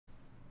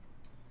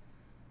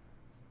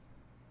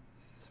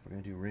We're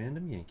going to do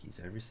random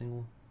Yankees every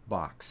single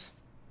box.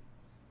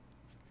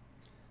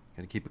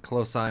 Got to keep a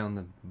close eye on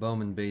the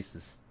Bowman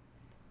bases.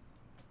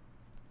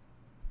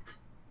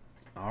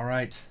 All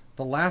right.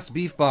 The last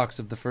beef box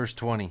of the first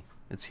 20.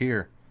 It's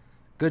here.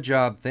 Good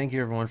job. Thank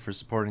you, everyone, for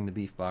supporting the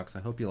beef box. I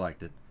hope you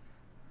liked it.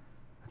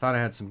 I thought I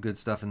had some good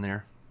stuff in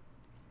there.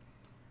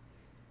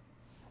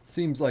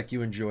 Seems like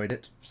you enjoyed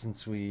it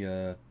since we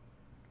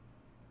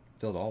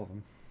filled all of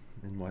them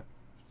in what,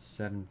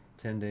 7,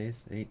 10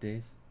 days, 8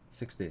 days,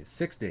 6 days,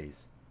 6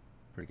 days.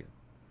 Pretty good.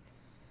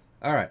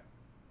 All right.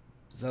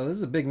 So this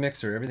is a big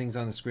mixer. Everything's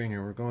on the screen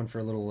here. We're going for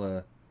a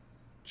little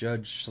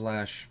Judge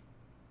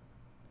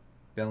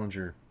 /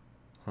 Bellinger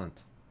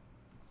hunt.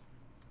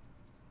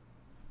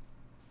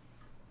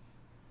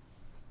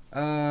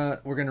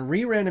 We're going to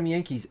re-random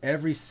Yankees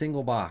every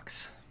single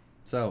box.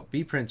 So,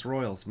 B-Prince,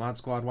 Royals, Mod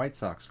Squad, White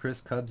Sox,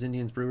 Chris, Cubs,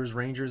 Indians, Brewers,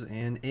 Rangers,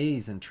 and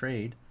A's in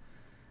trade.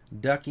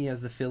 Ducky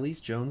has the Phillies,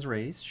 Jones,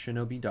 Rays,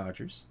 Shinobi,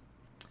 Dodgers.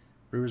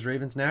 Brewers,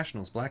 Ravens,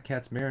 Nationals, Black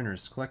Cats,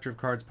 Mariners, Collector of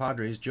Cards,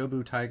 Padres,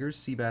 Jobu, Tigers,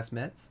 Seabass,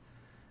 Mets.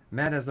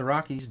 Matt has the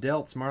Rockies,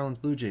 Delts,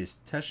 Marlins, Blue Jays,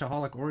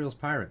 Teshaholic, Orioles,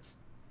 Pirates.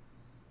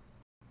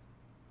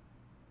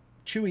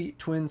 Chewy,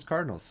 Twins,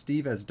 Cardinals.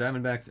 Steve has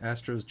Diamondbacks,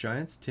 Astros,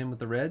 Giants. Tim with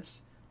the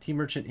Reds.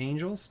 T-Merchant,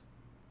 Angels.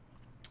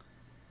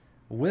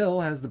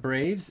 Will has the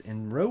Braves,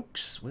 and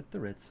Rokes with the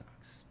Red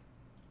Sox.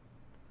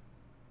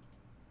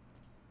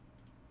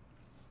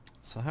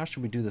 So how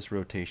should we do this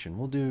rotation?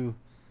 We'll do...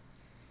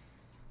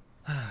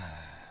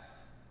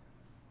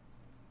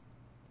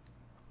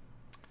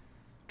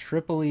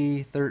 Triple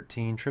E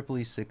 13, Triple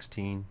E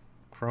 16,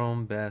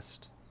 Chrome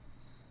Best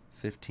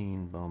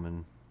 15,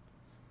 Bowman.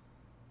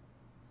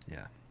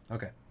 Yeah,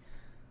 okay.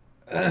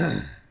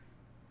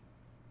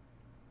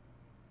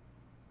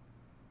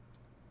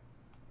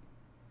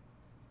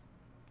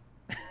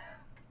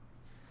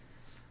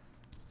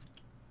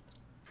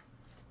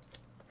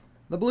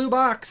 The blue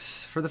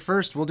box for the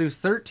first. We'll do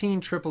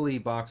 13 Triple E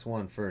box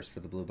 1 first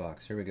for the blue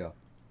box. Here we go.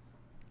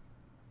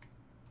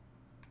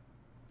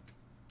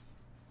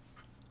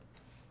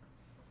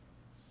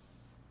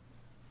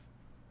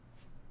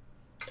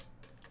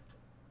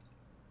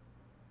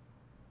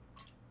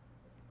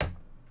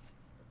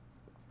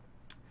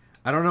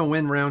 I don't know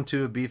when round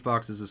 2 of beef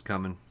boxes is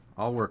coming.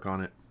 I'll work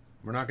on it.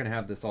 We're not going to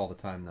have this all the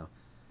time, though.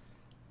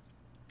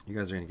 You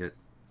guys are going to get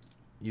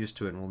used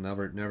to it, and we'll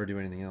never do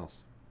anything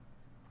else.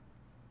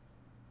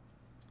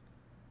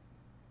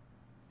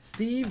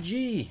 Steve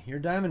G, your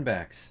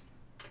Diamondbacks.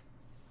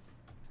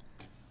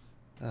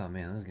 Oh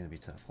man, this is gonna be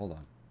tough. Hold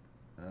on.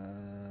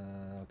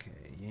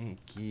 Okay,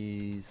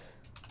 Yankees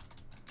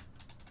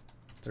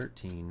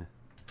 13,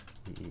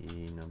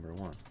 number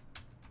 1.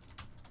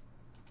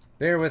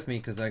 Bear with me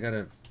because I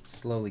gotta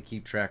slowly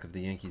keep track of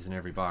the Yankees in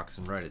every box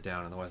and write it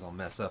down, otherwise I'll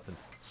mess up and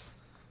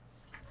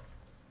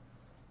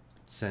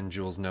send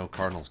Jules no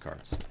Cardinals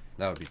cards.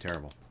 That would be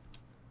terrible.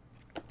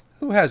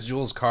 Who has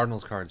Jules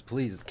Cardinals cards?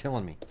 Please, it's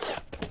killing me.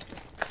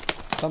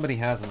 Somebody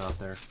has them out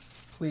there.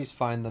 Please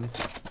find them.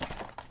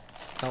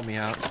 Help me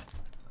out.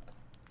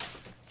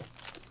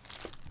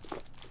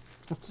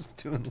 I'm just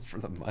doing this for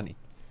the money.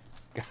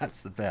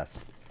 God's the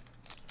best.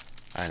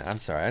 I'm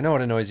sorry. I know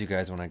it annoys you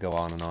guys when I go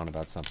on and on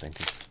about something.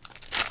 'Cause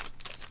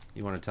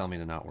you want to tell me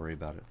to not worry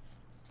about it.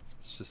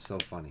 It's just so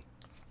funny.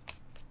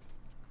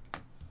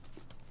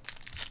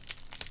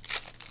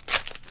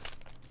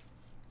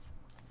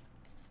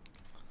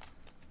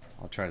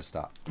 I'll try to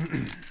stop.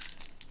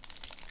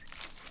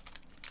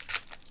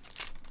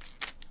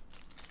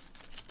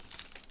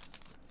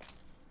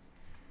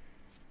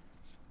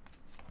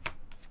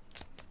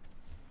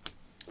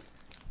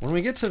 When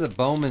we get to the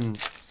Bowman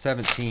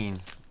 17,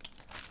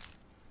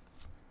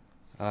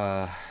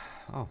 oh,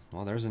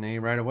 well, there's an A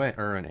right away,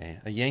 or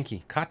a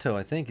Yankee. Kato,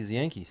 I think, is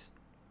Yankees.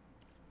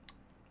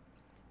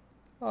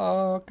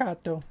 Oh,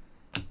 Kato.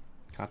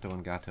 Kato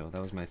and Gato.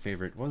 That was my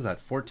favorite. What was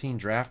that, 14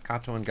 draft?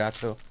 Kato and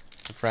Gato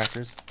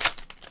refractors.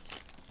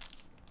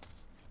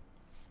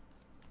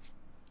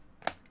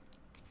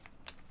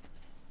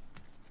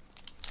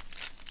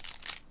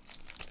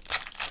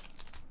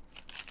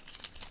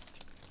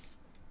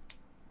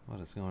 What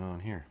is going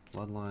on here?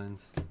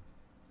 Bloodlines.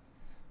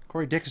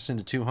 Corey Dickerson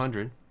to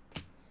 200.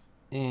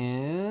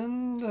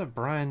 And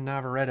Brian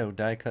Navarretto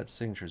die cut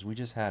signatures. We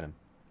just had him.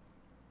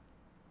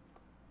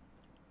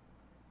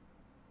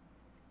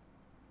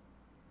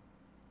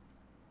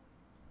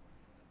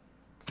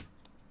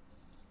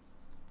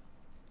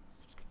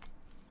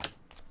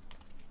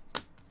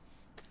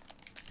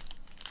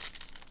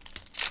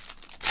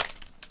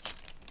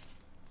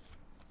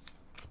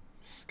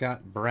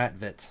 Scott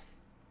Bratvitt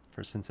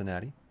for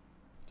Cincinnati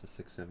to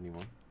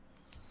 671.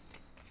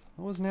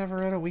 What was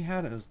Navarretto? We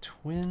had it was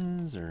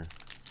Twins or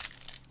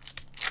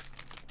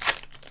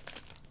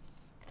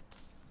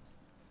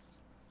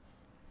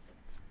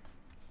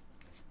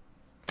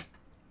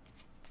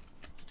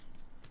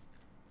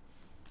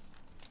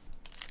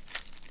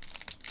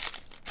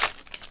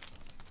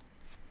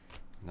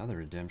another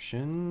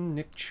redemption.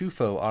 Nick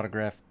Chufo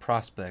autograph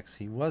prospects.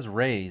 He was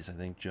Rays, I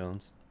think,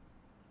 Jones.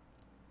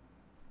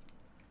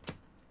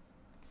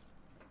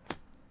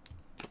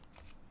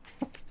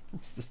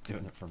 Just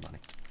doing it for money.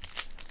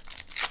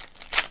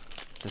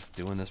 Just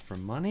doing this for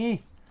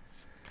money.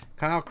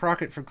 Kyle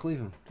Crockett from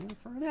Cleveland. Doing it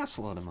for an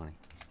assload of money.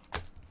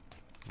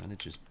 And it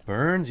just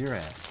burns your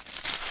ass.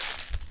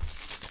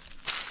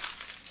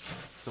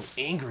 So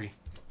angry.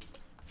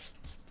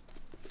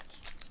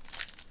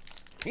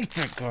 Hate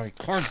that guy.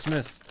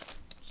 Cardsmiths.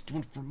 Just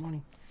doing it for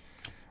money.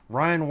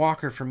 Ryan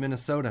Walker from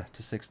Minnesota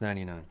to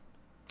 $6.99.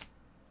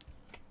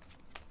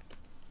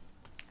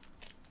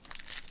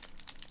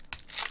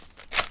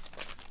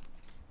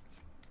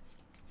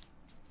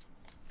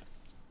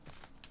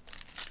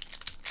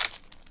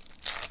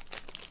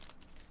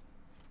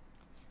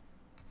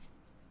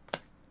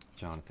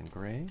 Jonathan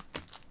Gray.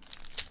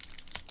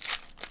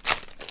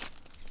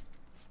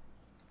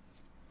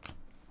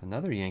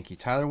 Another Yankee,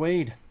 Tyler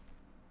Wade,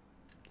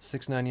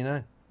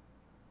 $6.99.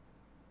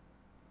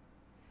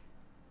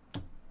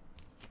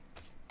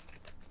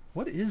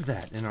 What is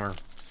that in our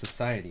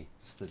society?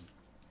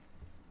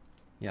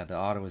 Yeah, the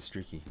auto is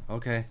streaky.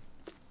 Okay.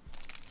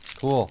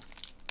 Cool.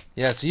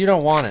 Yeah, so you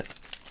don't want it.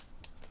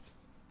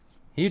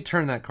 He'd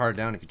turn that card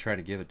down if you try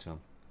to give it to him.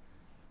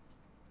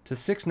 To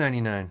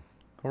 $6.99,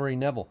 Corey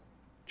Neville.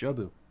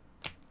 Jobu.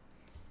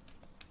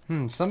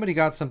 Somebody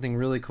got something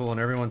really cool and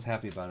everyone's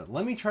happy about it.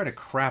 Let me try to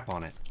crap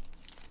on it.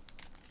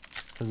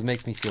 Because it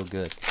makes me feel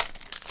good.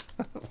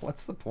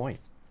 What's the point?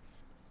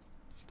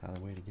 Tyler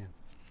Wade again.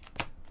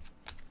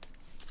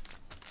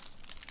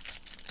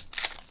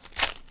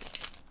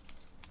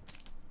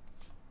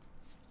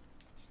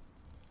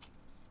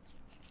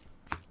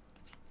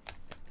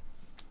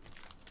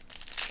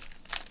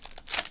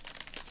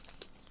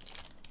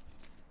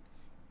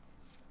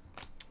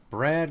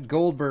 Brad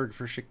Goldberg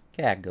for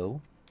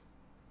Chicago.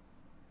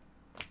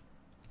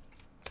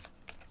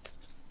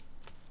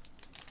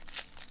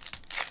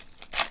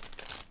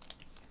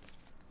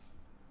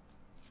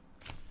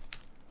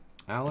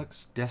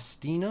 Alex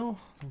Destino.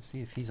 Let's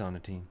see if he's on a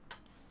team.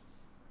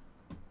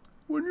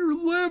 When you're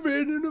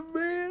living in a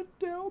van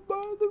down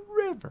by the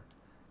river.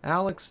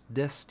 Alex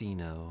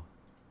Destino.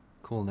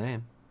 Cool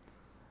name.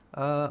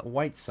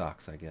 White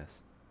Sox, I guess.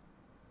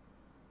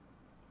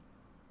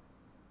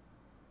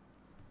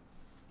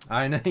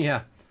 I know,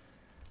 yeah.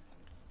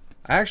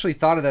 I actually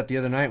thought of that the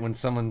other night when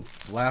someone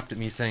laughed at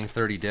me saying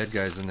 30 dead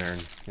guys in there.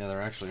 And yeah,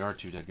 there actually are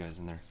 2 dead guys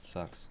in there. It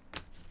sucks.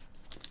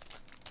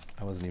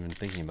 I wasn't even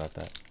thinking about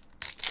that.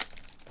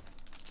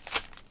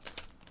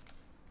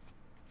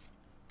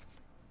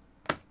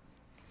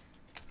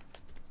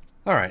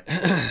 All right.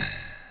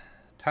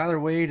 Tyler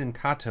Wade and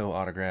Kato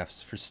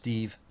autographs for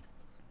Steve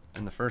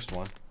in the first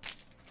one.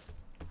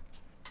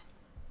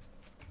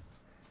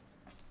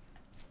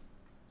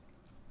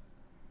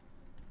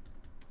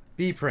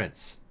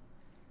 B-prints.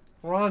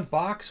 We're on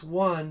box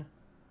 1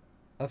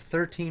 of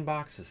 13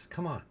 boxes.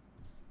 Come on.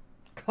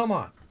 Come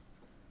on.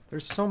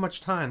 There's so much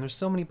time. There's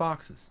so many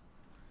boxes.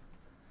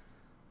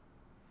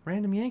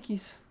 Random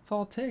Yankees. That's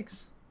all it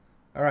takes.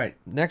 All right.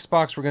 Next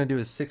box we're going to do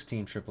is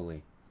 16 Triple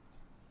E.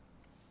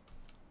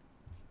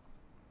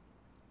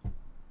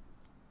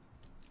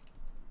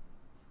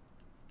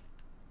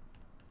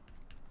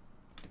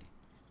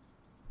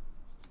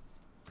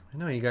 I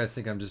know you guys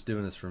think I'm just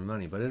doing this for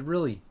money, but it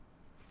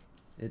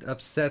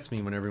upsets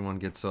me when everyone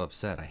gets so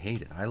upset. I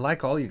hate it. I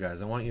like all you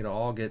guys. I want you to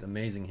all get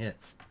amazing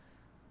hits.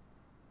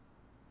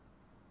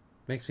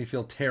 Makes me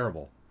feel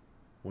terrible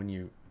when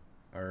you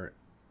are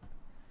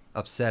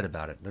upset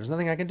about it. There's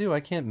nothing I can do. I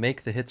can't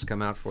make the hits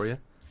come out for you.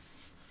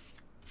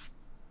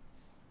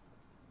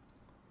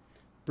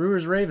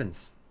 Brewers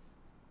Ravens.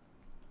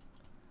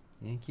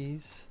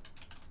 Yankees.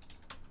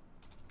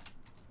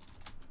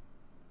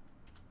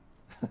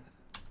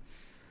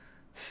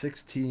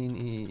 16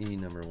 EE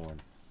number 1.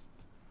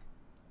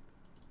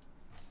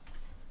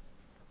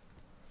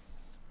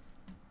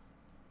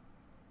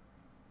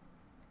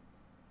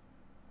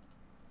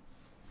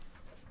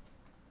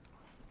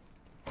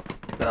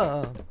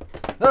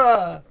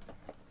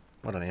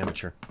 What an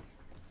amateur.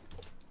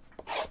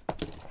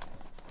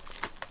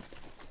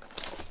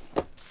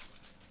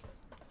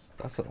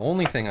 That's the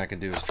only thing I can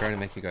do is try to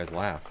make you guys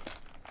laugh.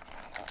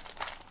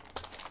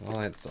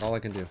 Well, that's all I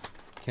can do.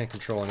 Can't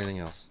control anything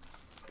else.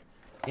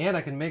 And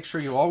I can make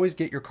sure you always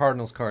get your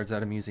Cardinals cards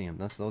out of museum.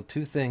 That's the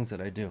 2 things that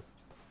I do.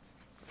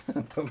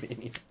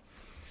 Bowmania.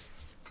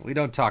 We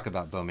don't talk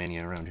about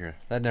Bowmania around here.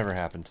 That never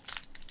happened.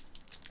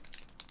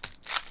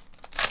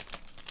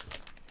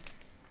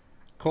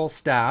 Cole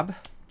Stab.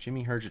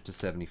 Jimmy Herget to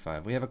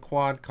 75. We have a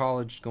quad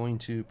college going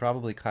to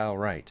probably Kyle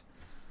Wright.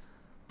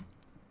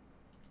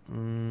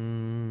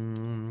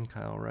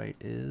 Kyle Wright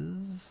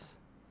is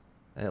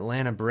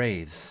Atlanta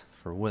Braves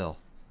for Will.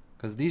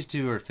 Because these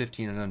 2 are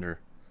 15 and under.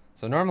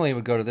 So normally it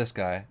would go to this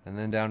guy, and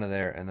then down to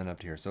there, and then up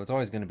to here. So it's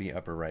always going to be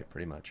upper right,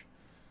 pretty much.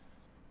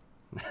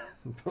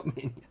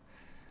 Bowmania.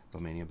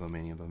 Bowmania,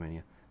 Bowmania,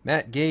 Bowmania.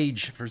 Matt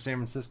Gage for San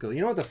Francisco.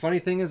 You know what the funny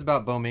thing is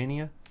about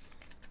Bowmania?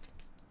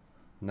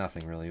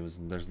 Nothing really.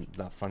 There's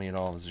not funny at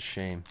all. It was a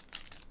shame.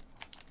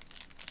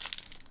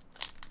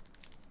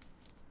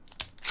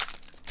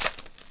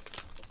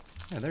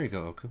 Yeah, there you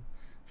go, Oku.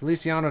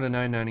 Feliciano to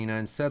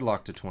 $9.99.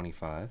 Sedlock to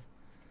 $25.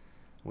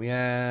 We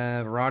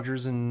have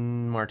Rogers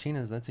and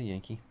Martinez. That's a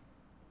Yankee.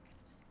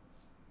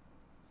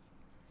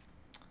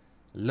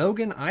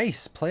 Logan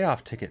Ice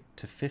playoff ticket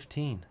to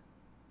 15.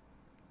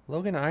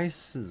 Logan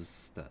Ice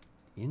is the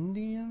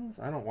Indians?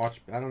 I don't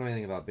know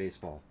anything about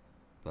baseball,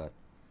 but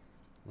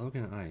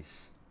Logan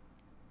Ice.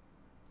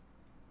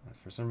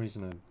 For some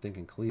reason I'm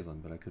thinking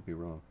Cleveland, but I could be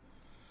wrong.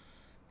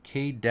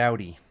 Cade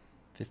Doughty,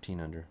 15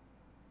 under.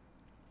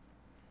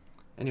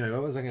 Anyway,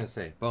 what was I going to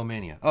say?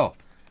 Bowmania. Oh,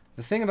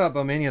 the thing about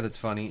Bowmania that's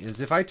funny is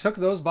if I took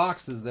those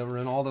boxes that were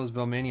in all those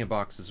Bowmania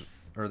boxes,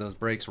 or those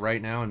breaks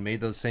right now, and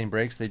made those same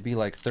breaks, they'd be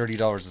like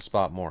 $30 a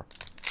spot more.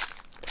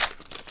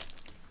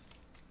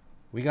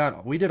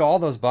 We did all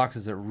those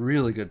boxes at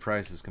really good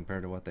prices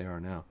compared to what they are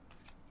now.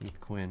 Heath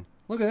Quinn.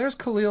 Look at, there's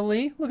Khalil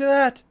Lee. Look at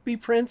that. B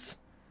Prince.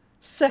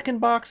 Second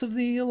box of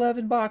the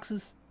 11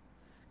 boxes.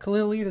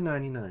 Khalil Lee to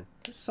 99.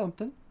 There's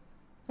something.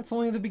 That's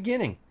only the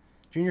beginning.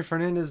 Junior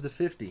Fernandez to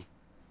 50.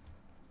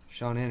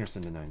 Sean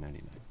Anderson to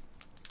 9.99.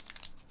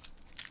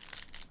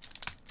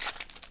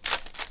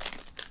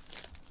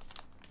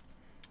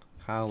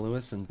 Kyle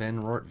Lewis and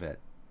Ben Rortvet.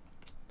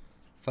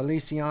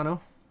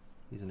 Feliciano.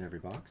 He's in every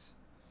box.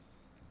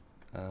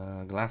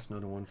 Glasnow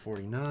to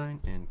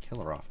 149 and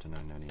Killaroff to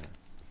 9.99.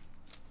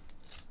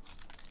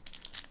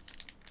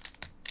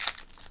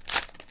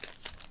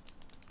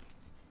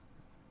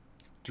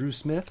 Drew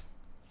Smith.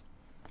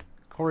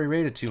 Corey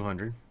Ray to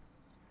 200.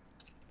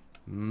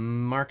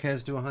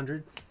 Marquez to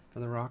 100 for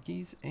the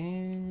Rockies.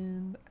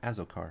 And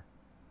Azokar.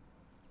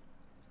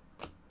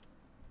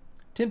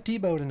 Tim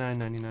Tebow to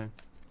 9.99.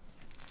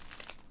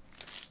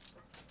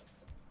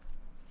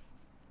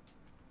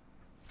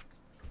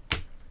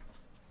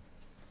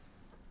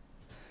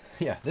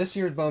 Yeah, this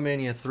year's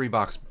Bowmania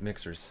 3-box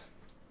mixers.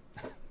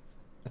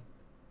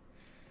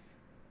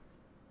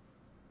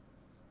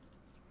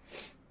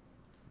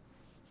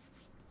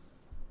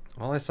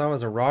 All I saw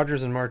was a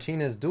Rogers and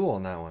Martinez duel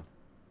in that one.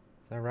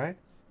 Is that right?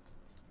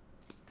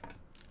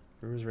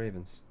 Brewers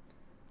Ravens.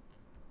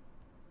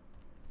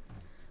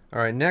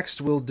 All right,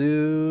 next we'll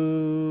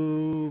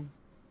do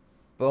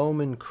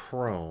Bowman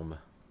Chrome.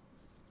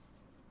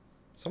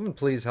 Someone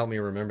please help me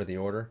remember the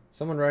order.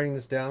 Someone writing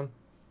this down?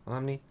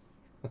 Omni?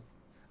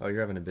 Oh,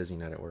 you're having a busy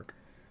night at work.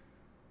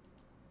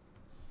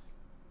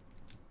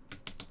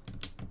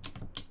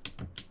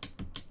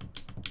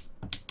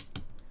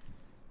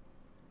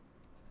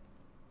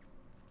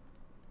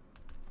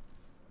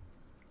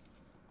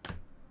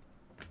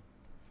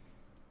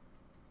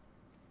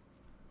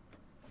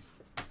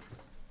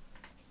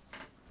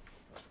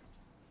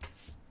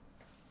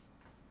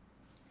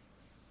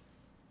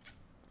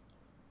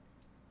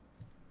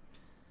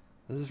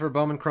 This is for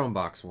Bowman Chrome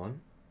Box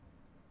 1.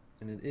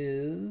 And it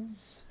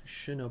is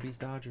Shinobi's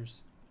Dodgers.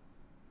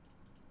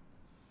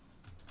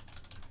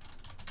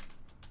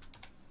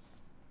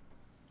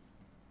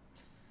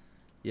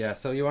 Yeah,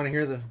 so you want to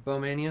hear the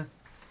Bowmania?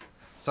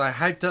 So I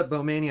hyped up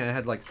Bowmania. I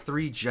had like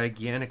 3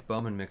 gigantic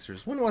Bowman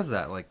mixers. When was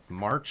that? Like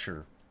March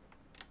or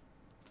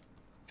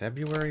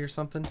February or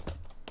something?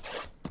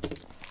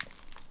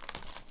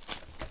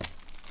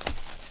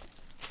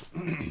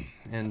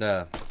 And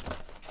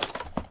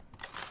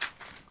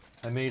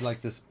I made like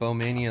this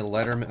Bowmania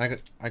Letterman.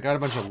 I got a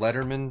bunch of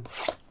Letterman,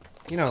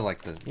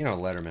 like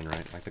Letterman,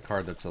 right? Like the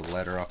card that's a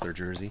letter off their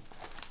jersey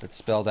that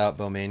spelled out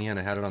Bowmania, and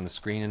I had it on the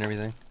screen and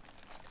everything.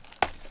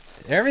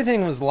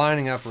 Everything was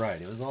lining up right.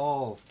 We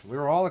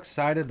were all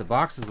excited. The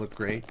boxes looked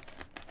great.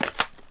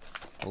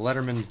 The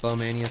Letterman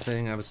Bowmania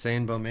thing. I was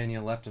saying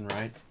Bowmania left and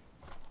right.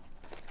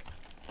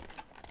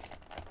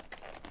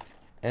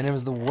 And it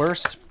was the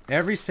worst.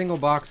 Every single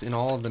box in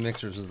all of the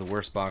mixers was the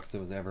worst box that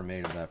was ever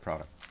made of that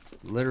product.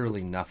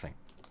 Literally nothing.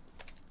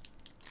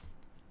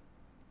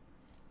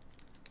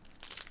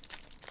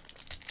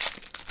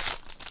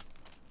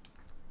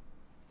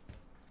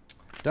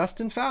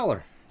 Dustin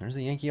Fowler. There's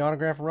a Yankee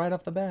autograph right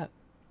off the bat.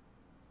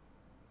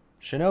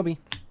 Shinobi.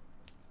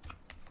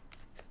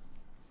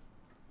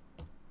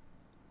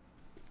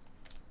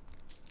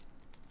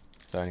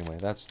 So anyway,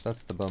 that's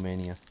the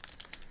Bowmania.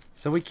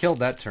 So we killed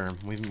that term.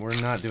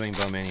 We're not doing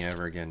Bowmania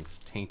ever again. It's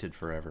tainted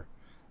forever.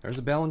 There's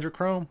a Bellinger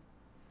Chrome.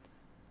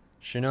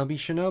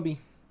 Shinobi.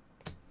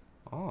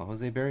 Oh,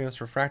 Jose Barrios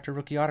refractor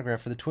rookie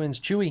autograph for the Twins.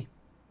 Chewy.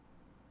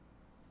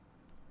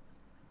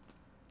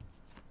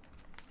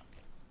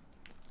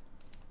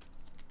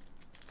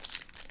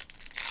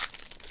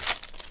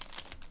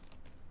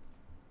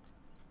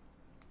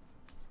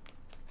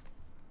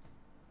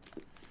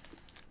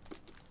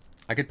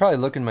 I could probably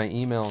look in my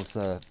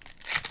emails.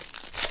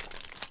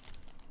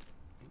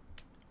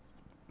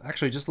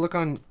 Actually, just look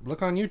on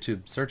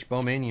YouTube. Search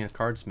Bowmania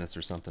Cardsmiths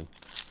or something.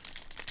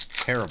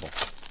 Terrible.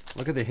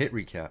 Look at the hit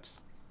recaps.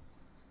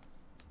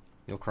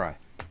 You'll cry.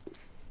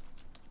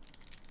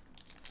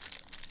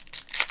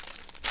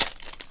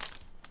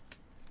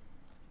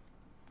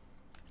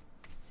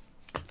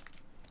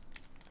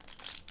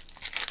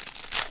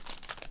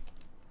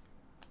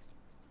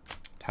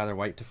 Tyler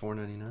White to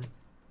 4.99.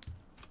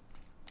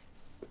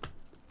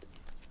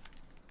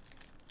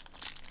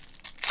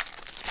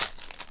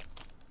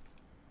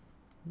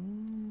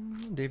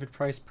 David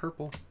Price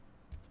purple.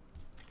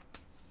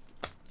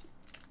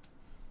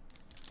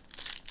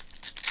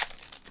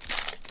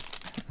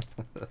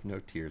 No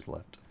tears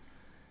left.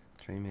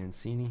 Trey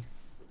Mancini.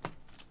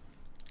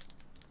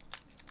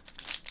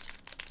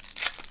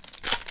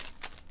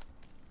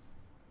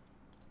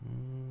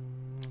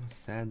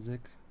 Sadzik.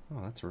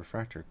 Oh, that's a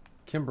refractor.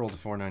 Kimbrel to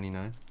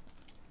 499.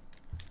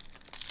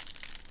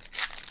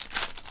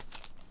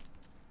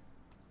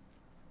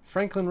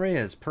 Franklin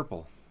Reyes,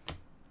 purple.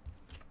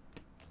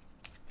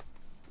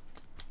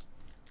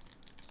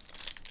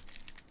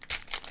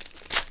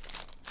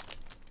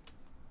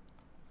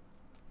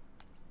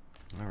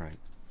 All right.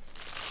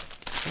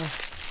 Oh,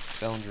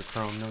 Bellinger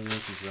Chrome, no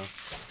Yankees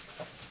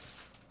though.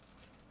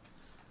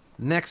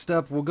 Next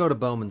up, we'll go to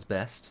Bowman's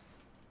Best.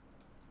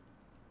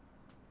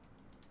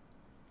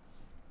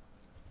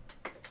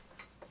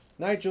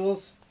 Night,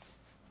 Jules.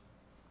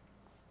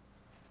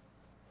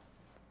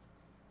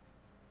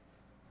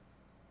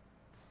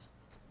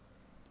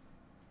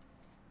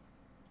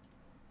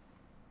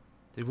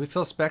 Did we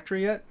fill Spectra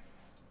yet?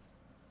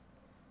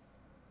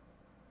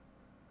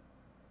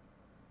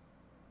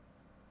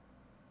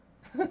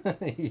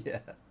 Yeah.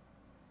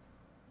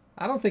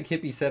 I don't think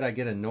Hippie said I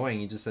get annoying.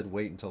 He just said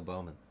wait until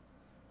Bowman.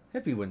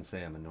 Hippie wouldn't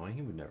say I'm annoying.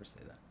 He would never say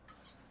that.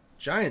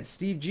 Giants,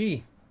 Steve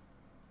G.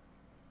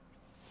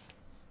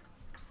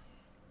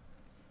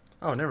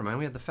 Oh, never mind.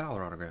 We had the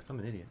Fowler autograph. I'm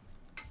an idiot.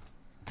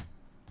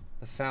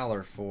 The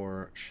Fowler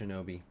for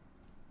Shinobi.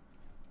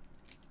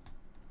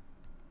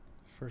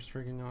 First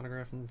friggin'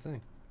 autograph in the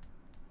thing.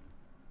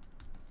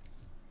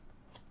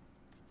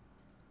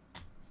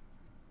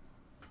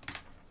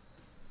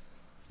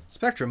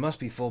 Spectra must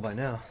be full by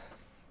now.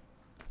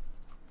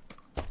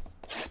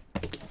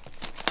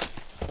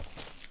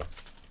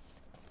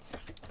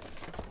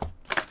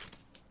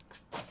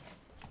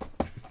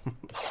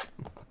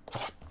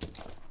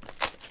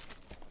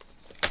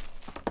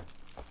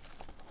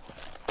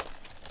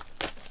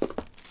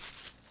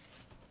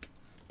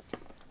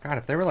 God,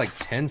 if there were like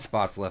 10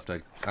 spots left,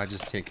 I'd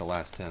just take the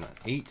last 10.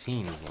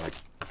 18 is like...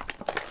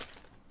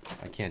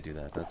 I can't do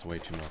that. That's way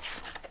too much.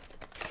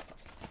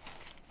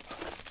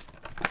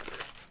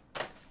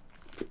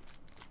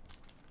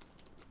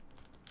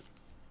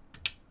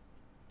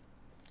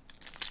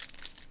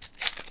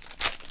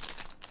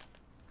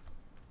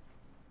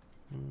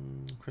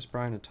 Chris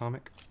Bryant,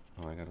 Atomic.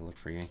 Oh, I gotta look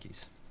for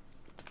Yankees.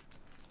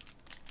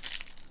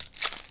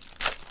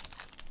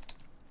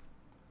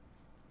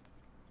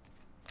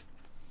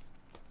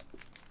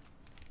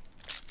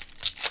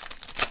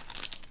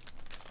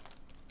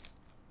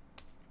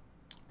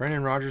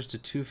 Brendan Rodgers to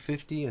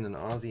 250 and an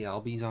Ozzy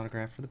Albies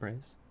autograph for the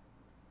Braves.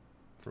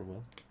 For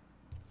Will.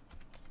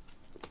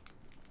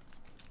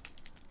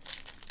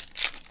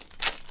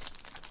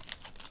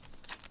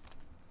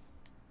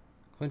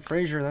 Clint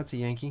Frazier, that's a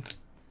Yankee.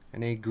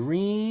 And a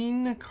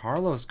green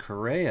Carlos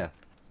Correa.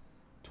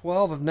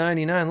 12 of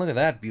 99. Look at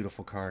that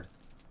beautiful card.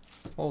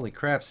 Holy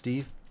crap,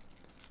 Steve.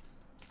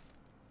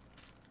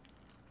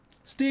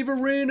 Steve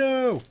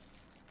Areno!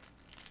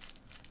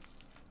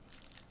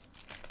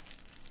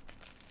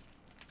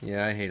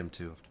 Yeah, I hate him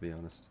too, to be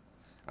honest.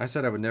 I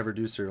said I would never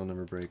do serial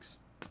number breaks.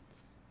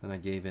 And I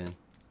gave in.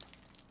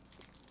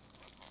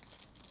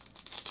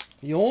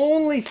 The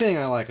only thing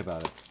I like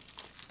about it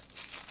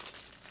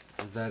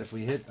is that if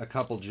we hit a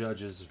couple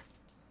judges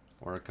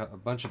or a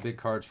bunch of big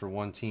cards for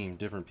one team,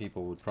 different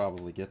people would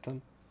probably get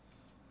them.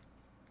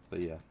 But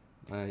yeah,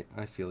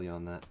 I feel you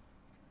on that.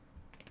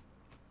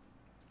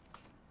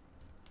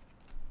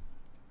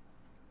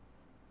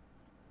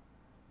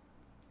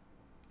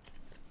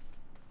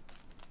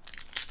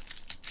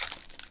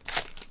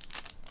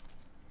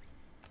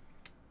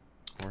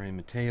 Or a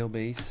Mateo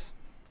base.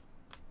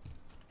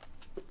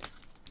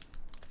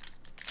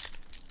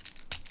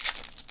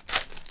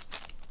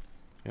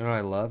 You know what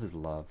I love is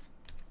love.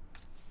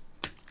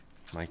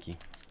 Mikey.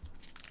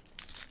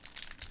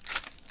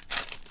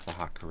 The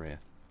hot Korea.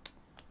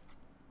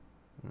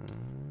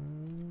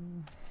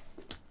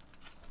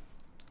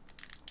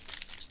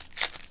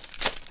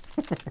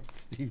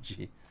 Steve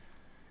G.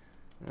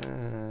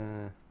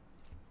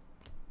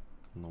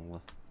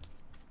 Nola.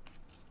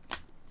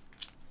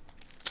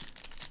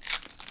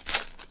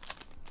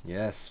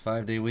 Yes,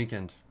 5-day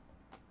weekend.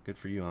 Good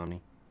for you, Omni.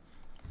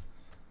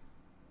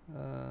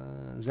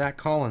 Zach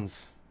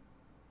Collins.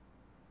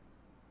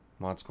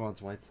 Mod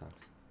Squad's White Sox.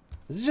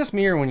 Is it just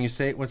me, or when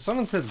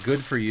someone says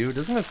good for you,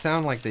 doesn't it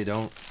sound like they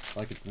don't,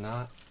 like it's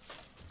not?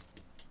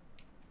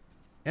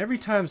 Every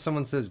time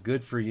someone says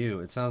good for you,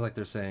 it sounds like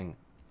they're saying,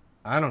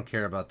 I don't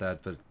care about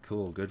that, but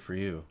cool, good for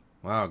you.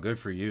 Wow, good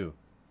for you.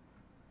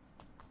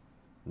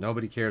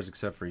 Nobody cares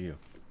except for you.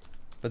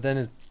 But then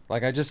it's,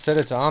 like I just said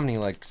it to Omni,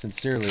 like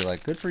sincerely,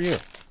 like good for you.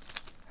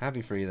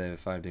 Happy for you they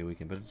have a 5-day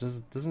weekend, but it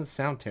doesn't it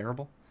sound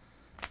terrible?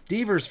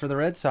 Devers for the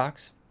Red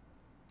Sox.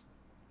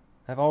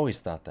 I've always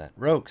thought that.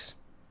 Rokes.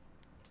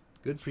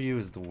 Good for you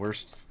is the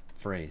worst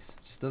phrase.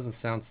 Just doesn't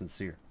sound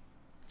sincere.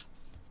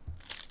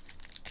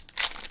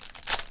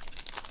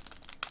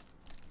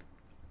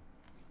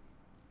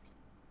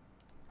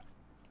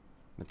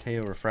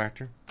 Mateo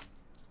Refractor.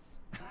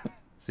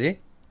 See?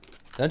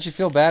 Don't you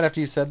feel bad after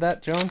you said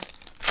that, Jones?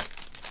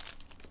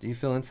 Do you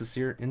feel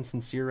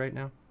insincere right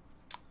now?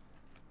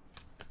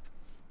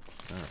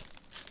 All right.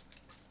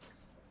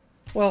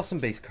 Well, some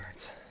base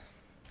cards.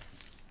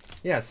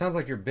 Yeah, it sounds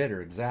like you're bitter,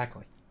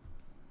 exactly.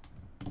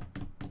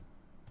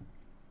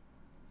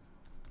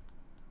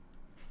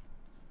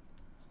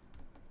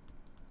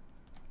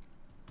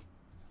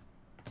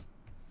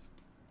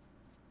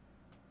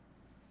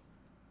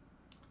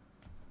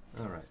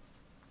 All right.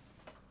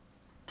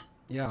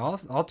 Yeah,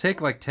 I'll take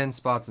like 10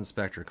 spots in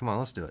Spectre. Come on,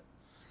 let's do it.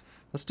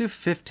 Let's do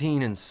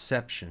 15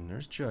 Inception.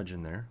 There's Judge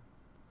in there.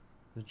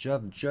 There's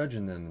Judge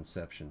in them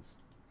Inceptions.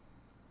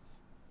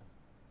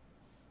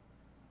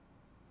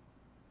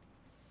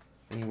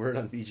 Any word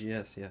on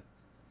BGS? Yeah.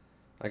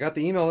 I got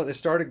the email that they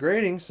started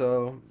grading,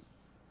 so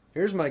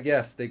here's my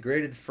guess. They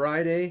graded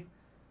Friday,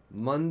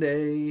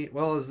 Monday.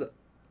 Well, is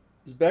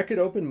Beckett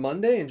open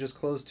Monday and just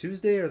closed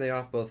Tuesday, or are they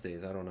off both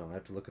days? I don't know. I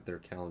have to look at their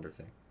calendar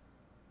thing.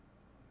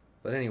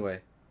 But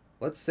anyway,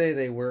 let's say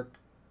they work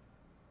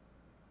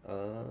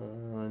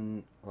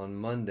on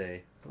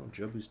Monday. Oh,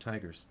 Jobu's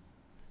Tigers.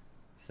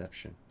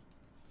 Inception.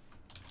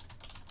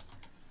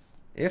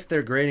 If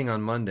they're grading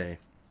on Monday,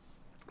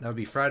 that would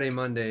be Friday,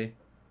 Monday,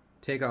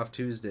 take off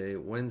Tuesday,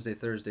 Wednesday,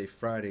 Thursday,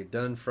 Friday,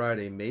 done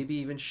Friday, maybe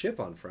even ship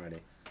on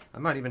Friday. I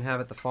might even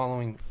have it the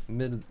following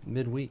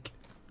midweek.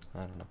 I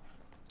don't know.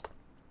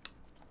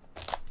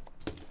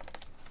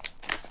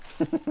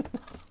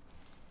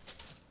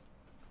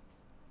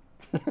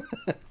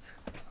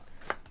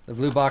 The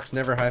blue box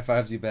never high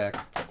fives you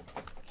back.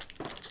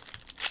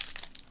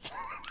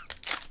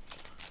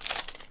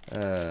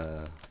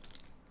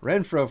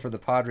 Renfro for the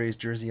Padres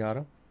jersey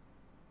auto.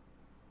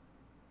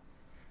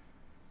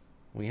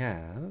 We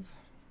have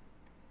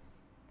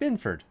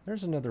Binford.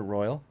 There's another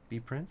Royal. B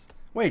Prince.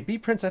 Wait, B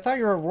Prince, I thought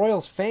you were a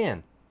Royals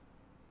fan.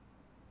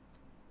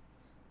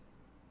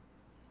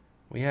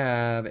 We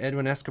have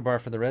Edwin Escobar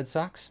for the Red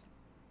Sox.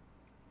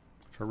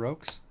 For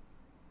Rokes.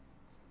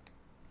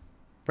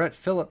 Brett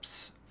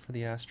Phillips for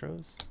the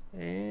Astros.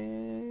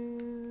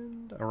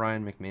 And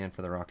Orion McMahon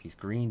for the Rockies.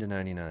 Green to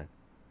 99.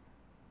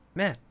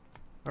 Matt,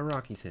 a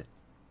Rockies hit.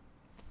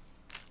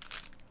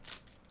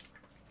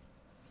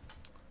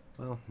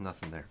 Well,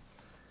 nothing there.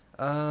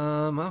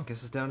 Well,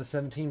 guess it's down to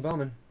 17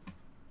 Bowman.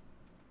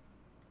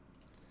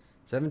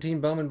 17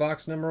 Bowman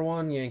box number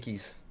 1,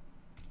 Yankees.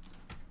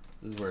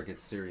 This is where it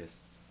gets serious.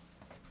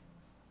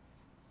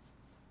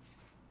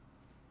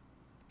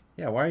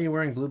 Yeah, why are you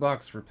wearing blue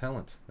box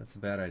repellent? That's a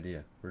bad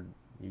idea.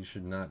 You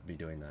should not be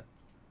doing that.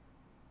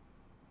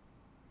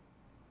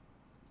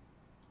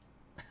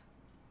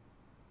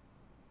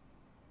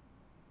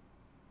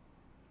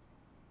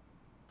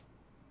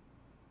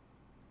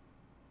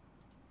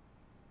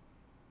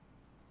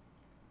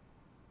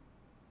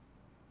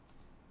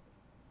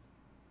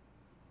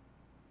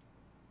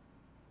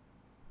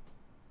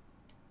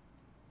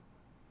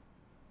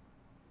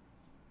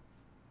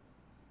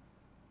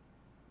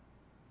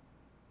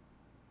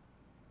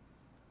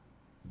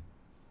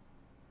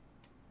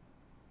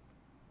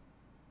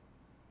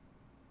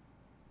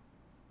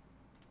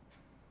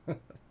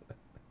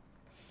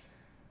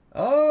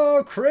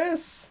 Oh,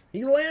 Chris!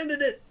 He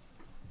landed it!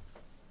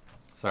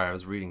 Sorry, I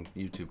was reading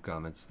YouTube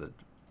comments that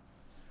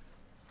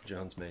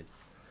Jones made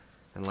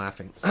and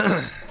laughing.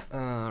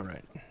 All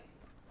right.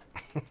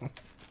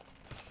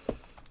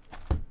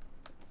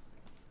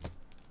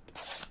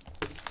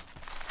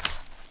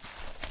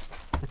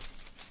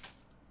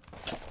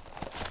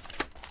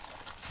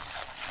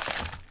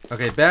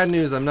 Okay, bad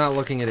news. I'm not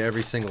looking at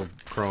every single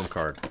Chrome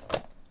card.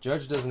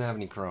 Judge doesn't have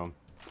any Chrome.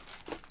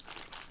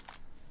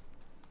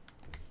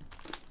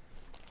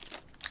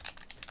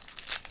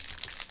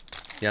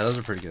 Yeah, those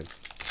are pretty good.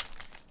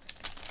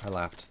 I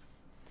laughed.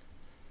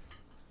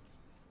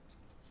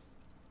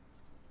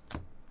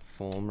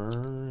 Fulmer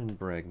and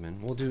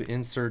Bregman. We'll do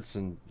inserts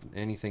and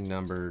anything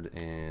numbered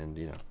and,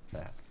 you know,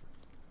 that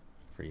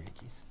for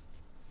Yankees.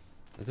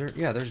 Is there?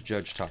 Yeah, there's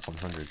Judge top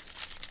 100s.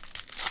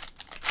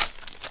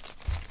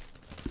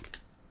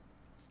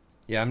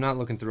 Yeah, I'm not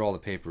looking through all the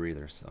paper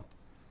either, so.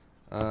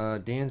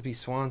 Dansby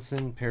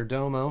Swanson,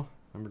 Perdomo,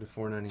 number to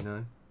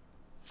 499.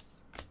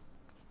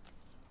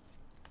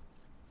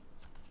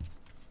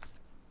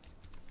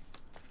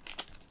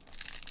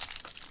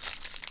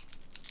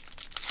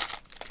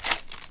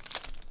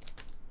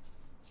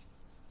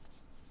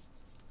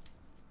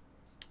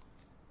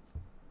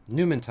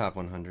 Newman top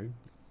 100.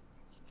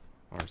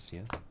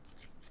 Arcia.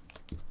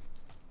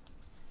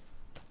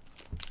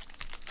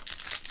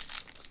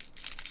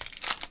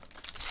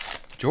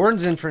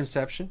 Jordan's in for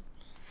Inception.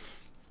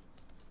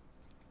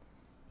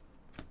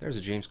 There's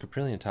a James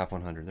Caprillion top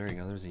 100. There you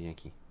go. There's a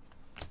Yankee.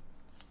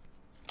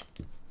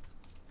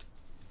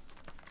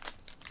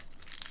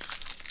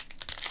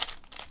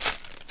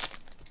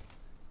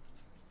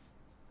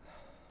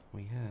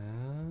 We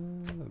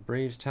have a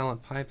Braves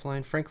Talent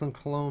Pipeline. Franklin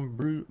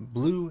Cologne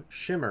Blue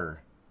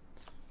Shimmer.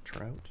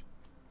 Trout.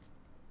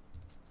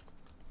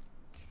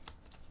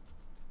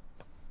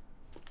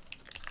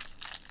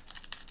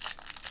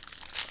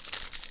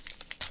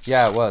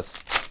 Yeah, it was.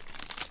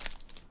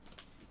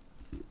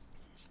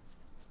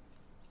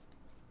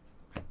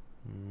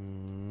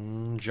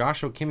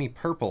 Josh Okimme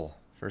purple.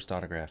 First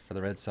autograph for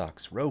the Red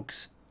Sox.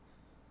 Rokes.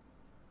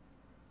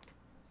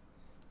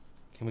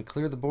 Can we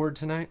clear the board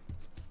tonight?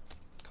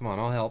 Come on,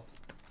 I'll help.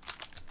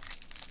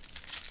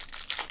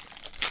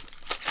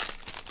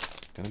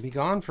 Gonna be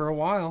gone for a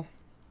while.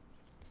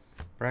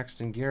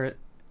 Braxton Garrett.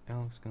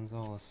 Alex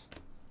Gonzalez.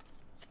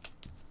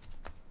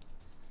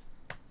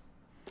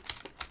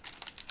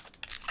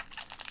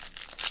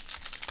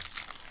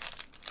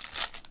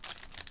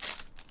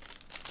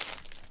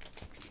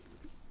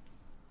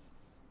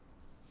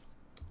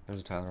 There's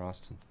a Tyler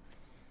Austin.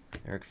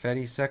 Eric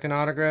Fetty, second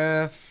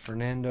autograph.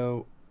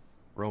 Fernando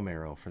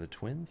Romero for the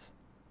Twins.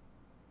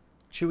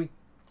 Chewy.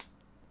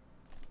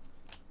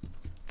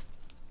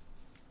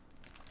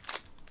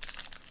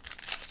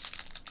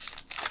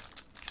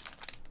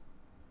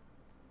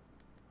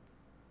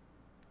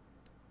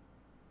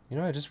 You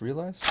know what I just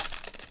realized?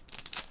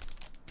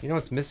 You know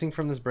what's missing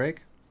from this break?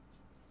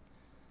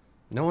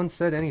 No one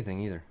said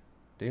anything either.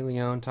 De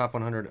Leon, top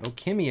 100.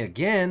 Okimme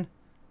again.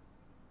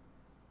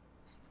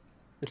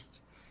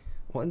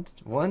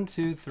 1,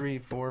 2, 3,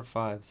 4,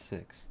 5,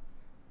 6.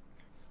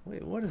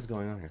 Wait, what is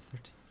going on here?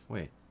 13.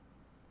 Wait.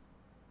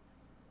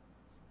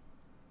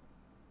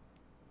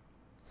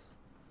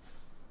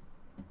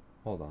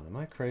 Hold on, am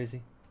I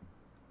crazy?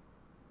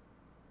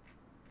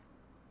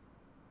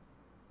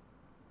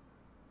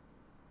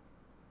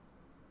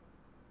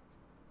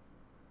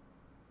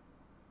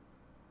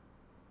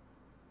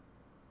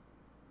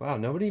 Wow,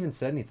 nobody even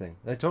said anything.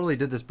 I totally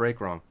did this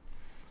break wrong.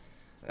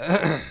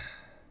 That's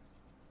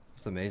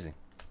amazing.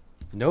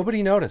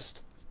 Nobody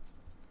noticed.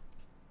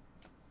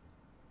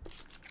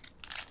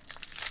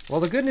 Well,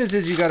 the good news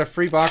is you got a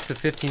free box of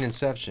 15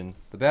 Inception.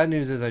 The bad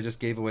news is I just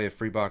gave away a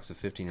free box of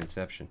 15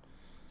 Inception.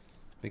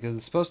 Because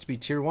it's supposed to be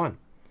Tier 1.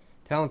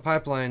 Talent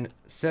Pipeline,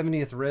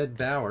 70th Red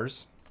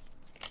Bowers.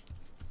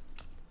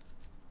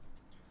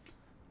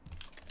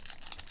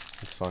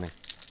 That's funny.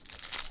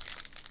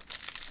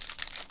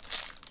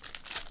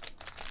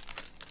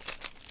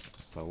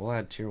 So we'll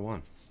add Tier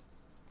 1.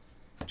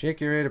 Jake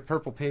Ureta,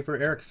 purple paper.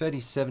 Eric Fetty,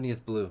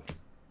 70th blue.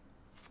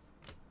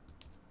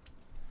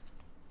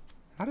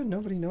 How did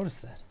nobody notice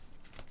that?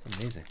 It's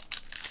amazing.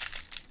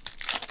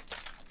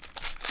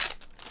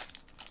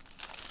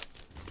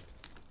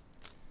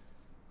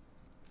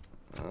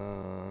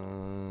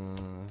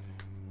 No.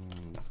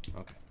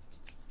 Okay.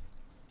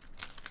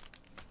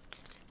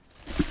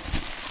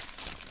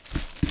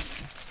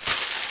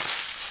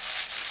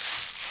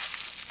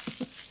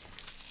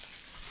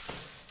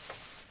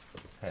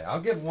 Hey,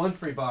 I'll give one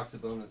free box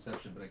of Bone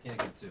Inception, but I can't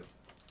give two.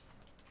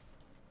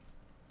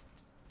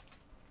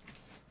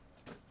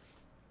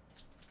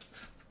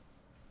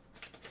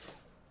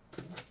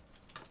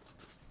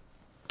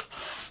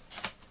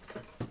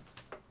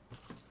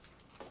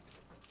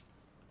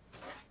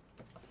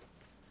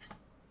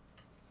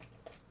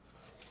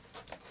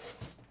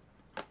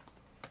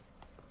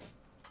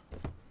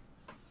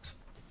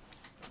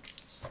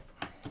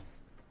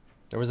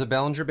 There was a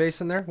Bellinger base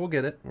in there. We'll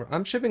get it.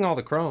 I'm shipping all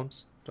the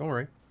chromes. Don't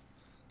worry.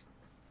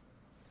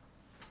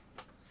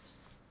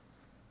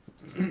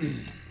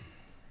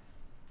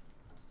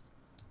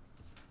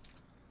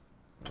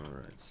 All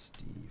right,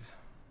 Steve.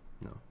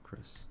 No,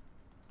 Chris.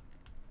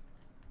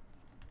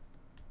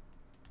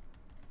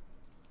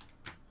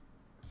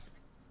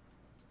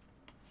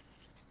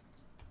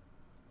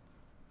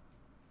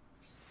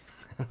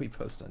 We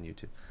post on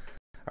YouTube.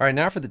 All right,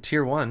 now for the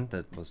Tier 1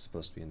 that was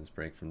supposed to be in this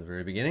break from the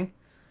very beginning.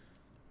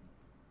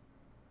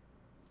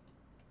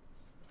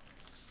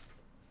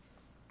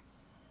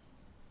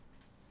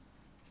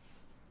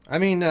 I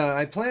mean,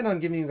 I planned on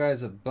giving you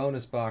guys a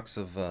bonus box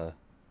of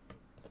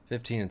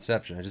 15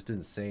 Inception. I just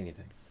didn't say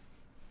anything.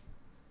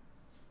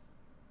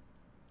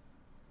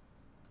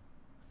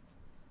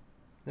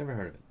 Never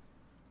heard of it.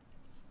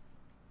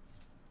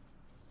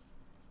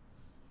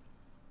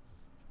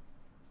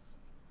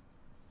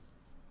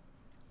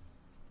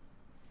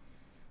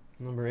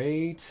 Number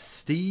 8,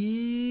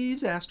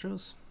 Steve's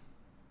Astros.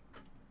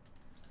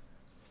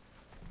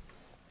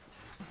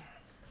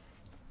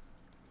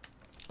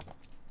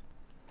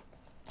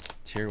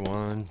 Tier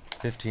 1,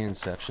 15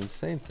 Inception,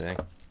 same thing.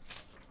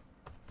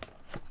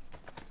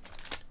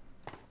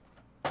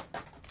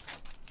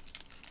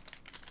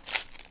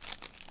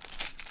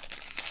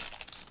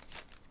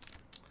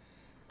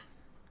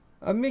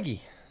 A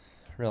Miggy.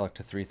 Relic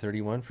to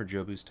 331 for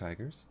Jobu's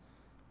Tigers.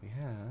 We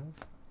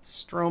have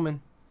Stroman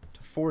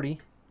to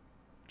 40.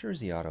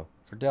 Jersey auto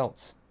for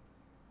Delts.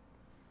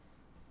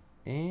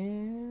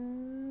 And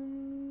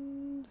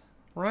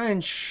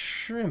Ryan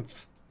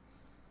Schimpf.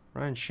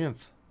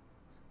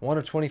 1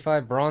 of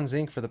 25 bronze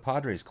ink for the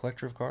Padres,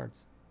 collector of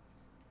cards.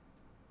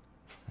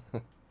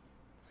 All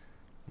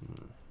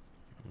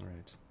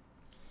right.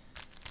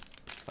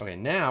 Okay,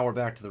 now we're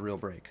back to the real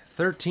break.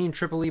 13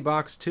 Triple E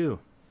box 2.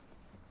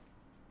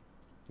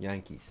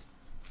 Yankees.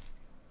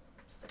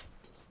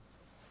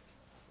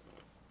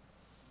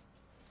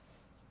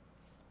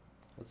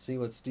 Let's see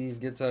what Steve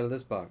gets out of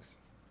this box.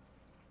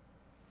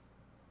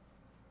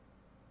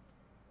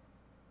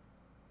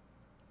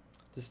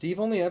 Does Steve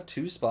only have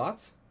 2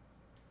 spots?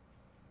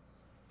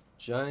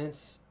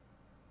 Giants.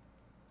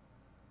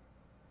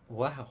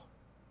 Wow.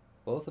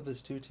 Both of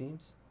his two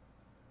teams?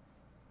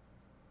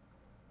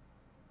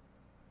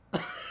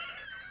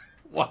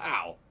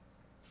 Wow.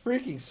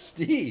 Freaking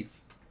Steve.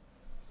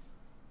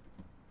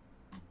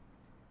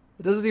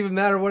 It doesn't even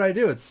matter what I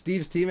do. It's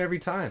Steve's team every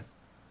time.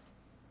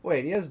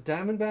 Wait, he has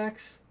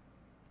Diamondbacks,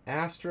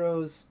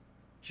 Astros,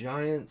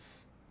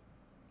 Giants.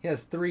 He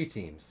has 3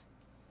 teams.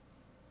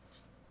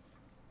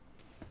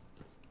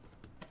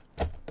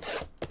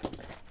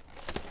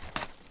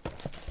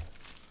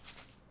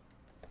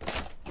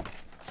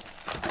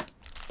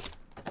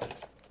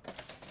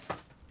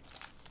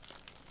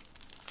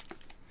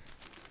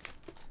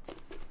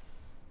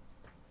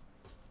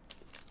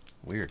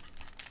 Weird.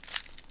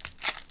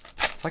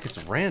 It's like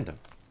it's random.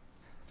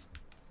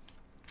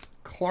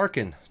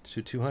 Clarkin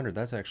to 200.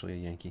 That's actually a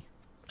Yankee.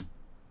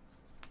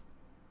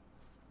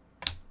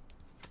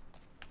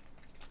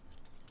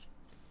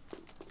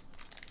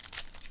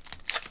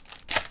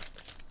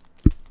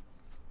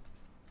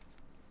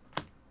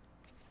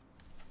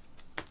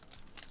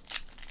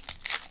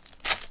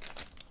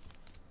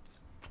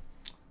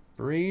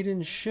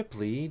 Braden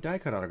Shipley, die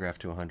cut autograph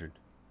to 100.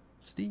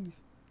 Steve.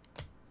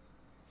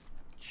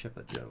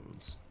 Chippa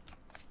Jones.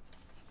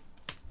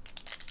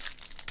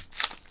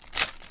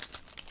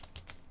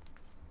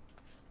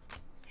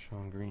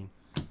 Sean Green.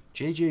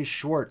 JJ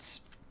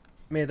Schwartz.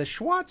 May the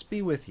Schwartz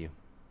be with you.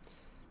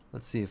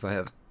 Let's see if I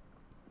have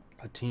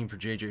a team for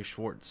JJ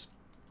Schwartz.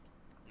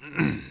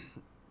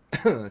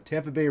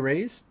 Tampa Bay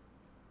Rays.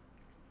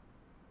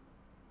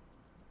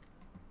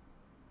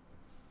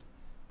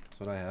 That's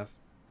what I have.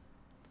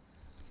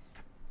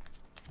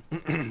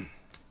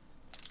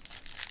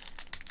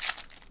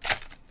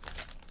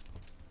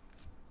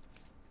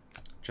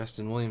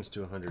 Justin Williams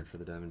to 100 for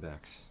the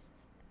Diamondbacks.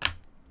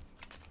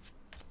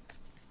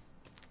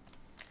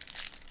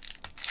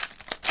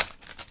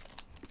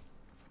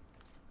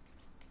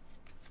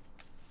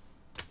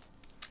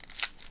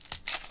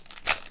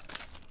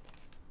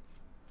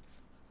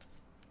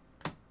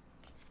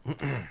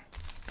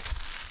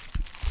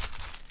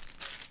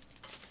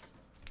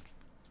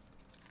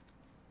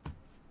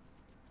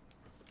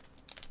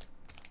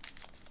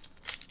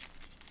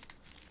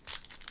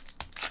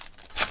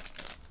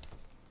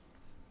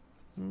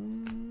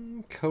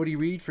 Cody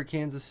Reed for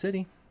Kansas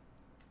City.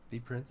 B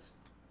Prince.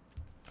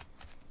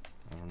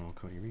 I don't know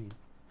Cody Reed.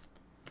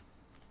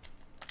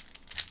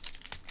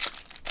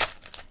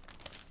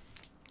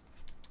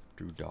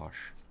 Drew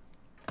Dosh.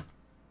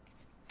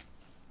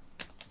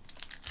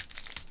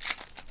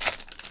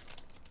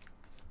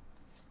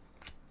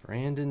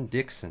 Brandon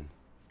Dixon.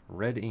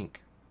 Red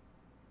Ink.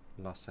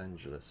 Los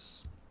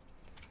Angeles.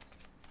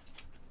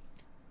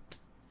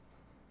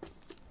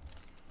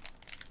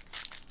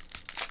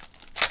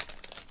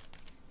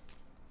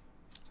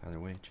 Tyler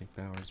Wade, Jake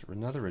Bowers.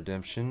 Another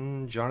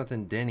redemption.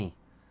 Jonathan Denny.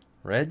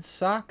 Red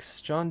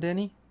Sox, John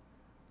Denny?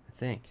 I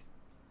think.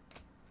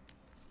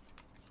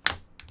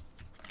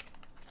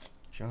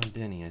 John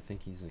Denny, I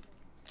think he's a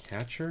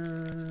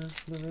catcher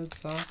for the Red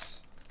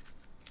Sox.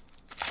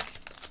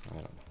 I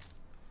don't know.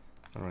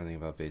 I don't know anything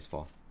about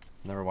baseball.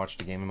 Never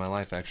watched a game in my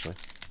life, actually.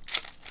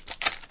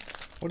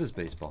 What is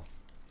baseball?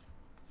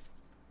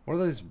 What are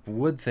those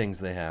wood things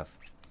they have?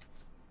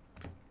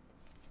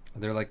 Are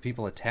there like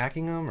people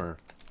attacking them, or...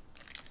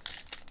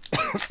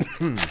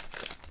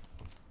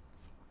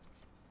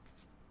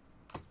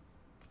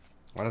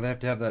 Why do they have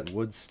to have that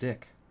wood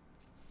stick?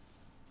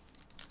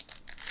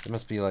 It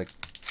must be like...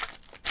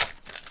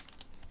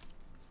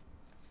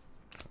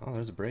 Oh,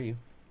 there's a Brayu.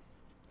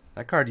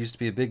 That card used to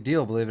be a big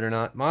deal, believe it or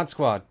not. Mod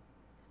Squad.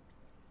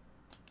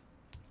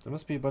 There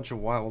must be a bunch of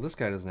wild... Well, this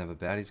guy doesn't have a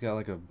bat. He's got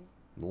like a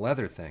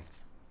leather thing.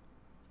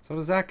 So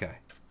does that guy.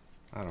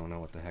 I don't know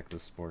what the heck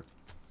this sport.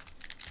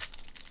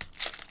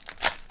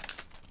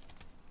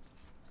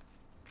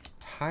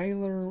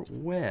 Tyler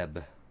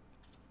Webb.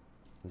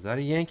 Is that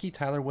a Yankee?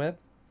 Tyler Webb?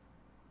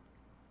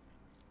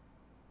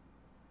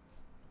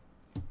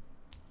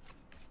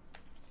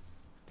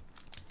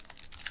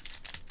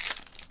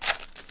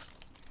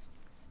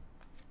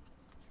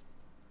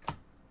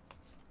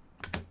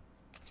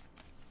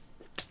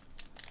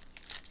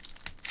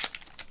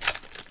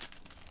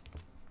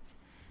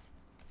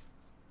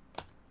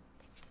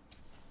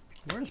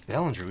 Where's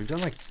Bellinger? We've done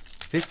like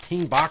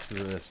 15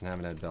 boxes of this and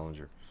haven't had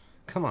Bellinger.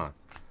 Come on.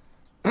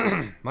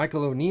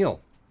 Michael O'Neill,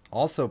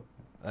 also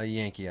a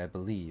Yankee, I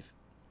believe.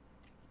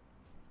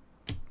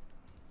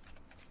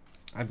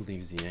 I believe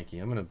he's a Yankee.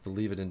 I'm going to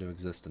believe it into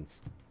existence.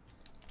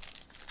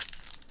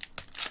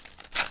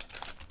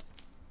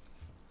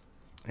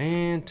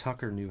 And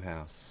Tucker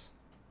Newhouse.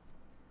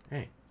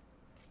 Hey,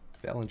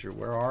 Bellinger,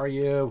 where are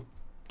you?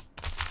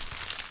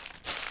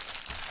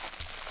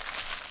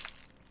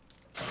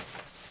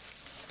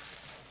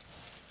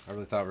 I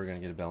really thought we were going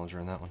to get a Bellinger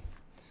in that one.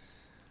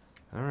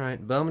 All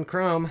right, Bowman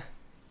Chrome.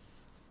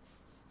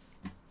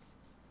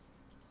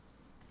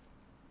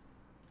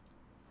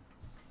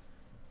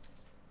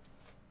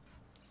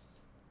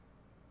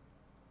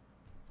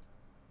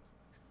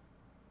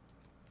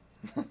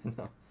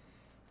 No.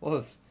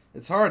 Well,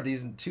 It's hard.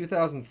 These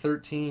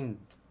 2013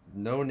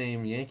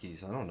 no-name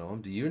Yankees. I don't know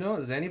them. Do you know?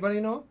 Does anybody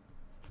know them?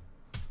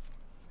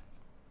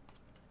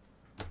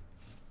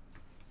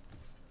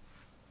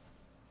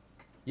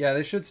 Yeah,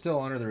 they should still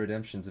honor the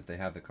redemptions if they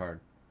have the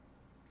card.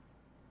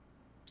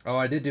 Oh,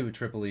 I did do a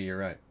Triple E. You're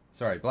right.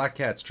 Sorry, Black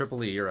Cats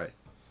Triple E. You're right.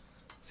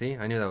 See,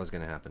 I knew that was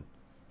going to happen.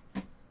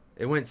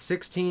 It went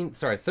 13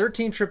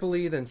 Triple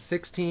E, then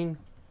 16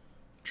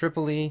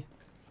 Triple E,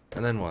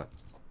 and then what?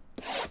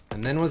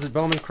 And then was it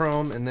Bowman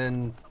Chrome, and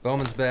then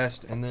Bowman's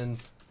Best, and then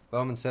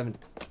Bowman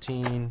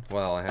 17.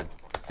 Well, I had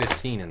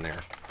 15 in there.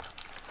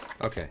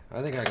 Okay,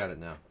 I think I got it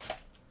now.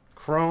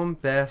 Chrome,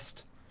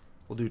 Best.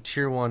 We'll do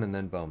Tier 1 and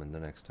then Bowman the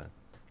next time.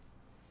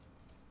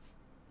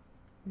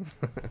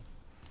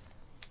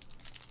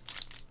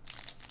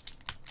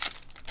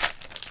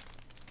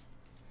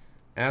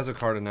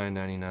 Azocar to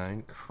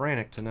 9.99.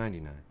 Kranick to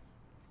 99.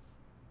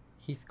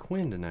 Heath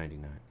Quinn to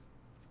 99.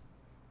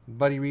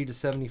 Buddy Reed to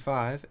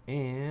 75.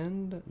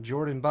 And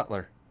Jordan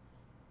Butler.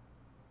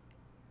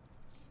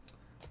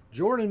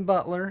 Jordan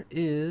Butler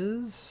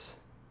is...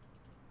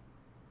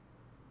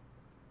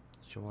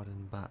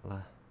 Jordan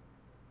Butler.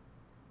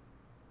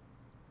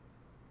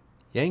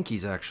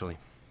 Yankees, actually.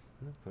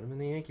 Put him in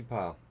the Yankee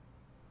pile.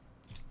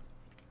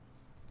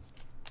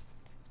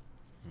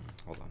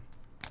 Hold on.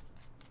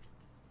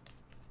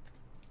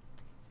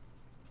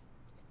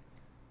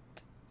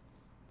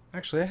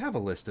 Actually, I have a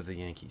list of the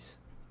Yankees.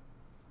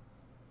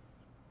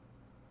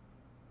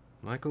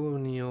 Michael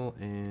O'Neill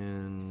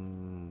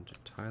and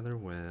Tyler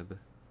Webb.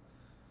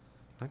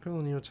 Michael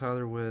O'Neill,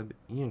 Tyler Webb,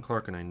 Ian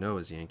Clark, and I know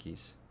is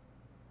Yankees.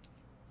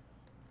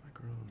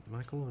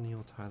 Michael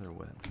O'Neill, Tyler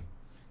Webb.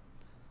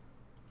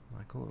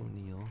 Michael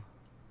O'Neill.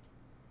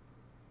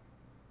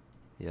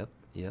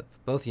 Yep.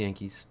 Both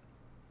Yankees.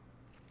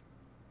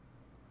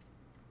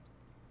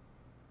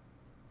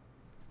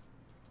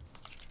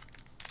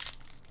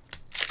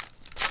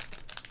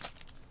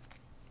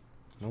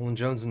 Nolan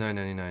Jones to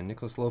 9.99.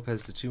 Nicholas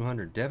Lopez to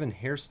 200. Devin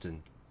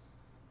Hairston.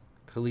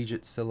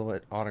 Collegiate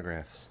Silhouette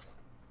Autographs.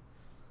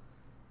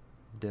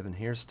 Devin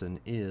Hairston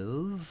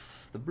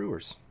is the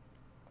Brewers.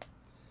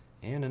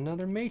 And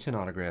another Mayton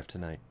autograph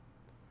tonight.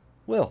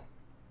 Will.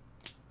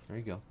 There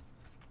you go.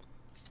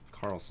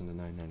 Carlson to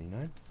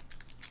 9.99.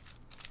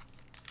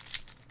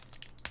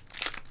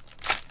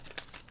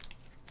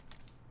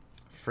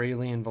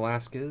 Fraley and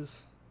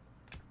Velasquez.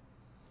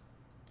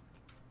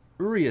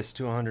 Urias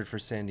to 100 for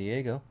San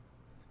Diego.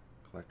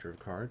 Collector of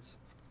cards.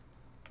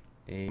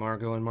 A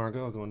Margot and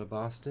Margot going to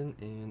Boston.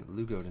 And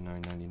Lugo to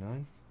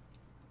 9.99.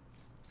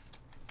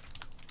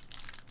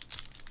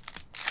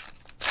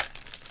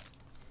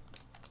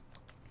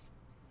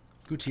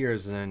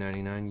 Gutierrez to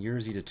 9.99.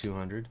 Yerzy to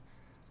 200.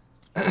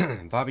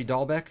 Bobby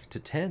Dahlbeck to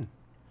 10.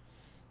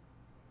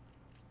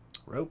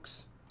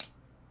 Rokes.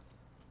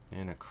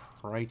 And a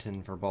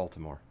Crichton for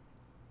Baltimore.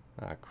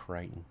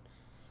 Crichton.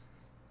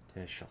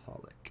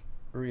 Teshaholic.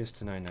 Urias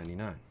to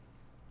 9.99.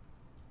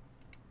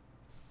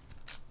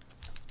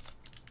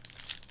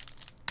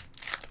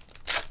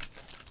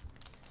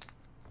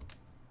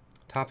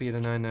 Tapia to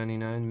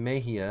 9.99.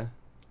 Mejia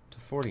to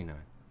 49.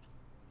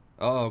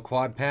 Uh-oh,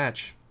 quad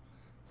patch.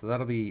 So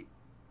that'll be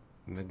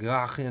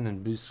McGaughan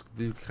and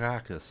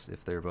Bukrakis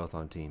if they're both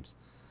on teams.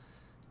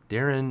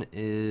 Darren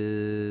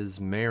is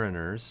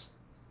Mariners.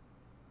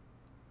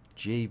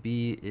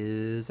 JB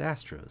is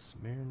Astros.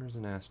 Mariners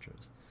and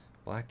Astros.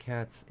 Black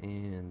Cats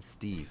and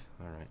Steve.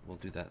 Alright, we'll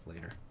do that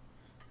later.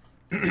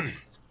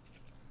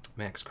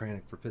 Max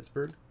Kranick for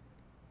Pittsburgh.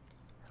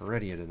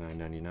 Heredia to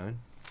 9.99.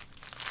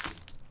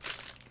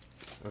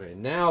 Okay,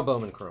 now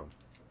Bowman Chrome.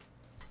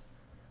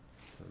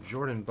 So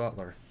Jordan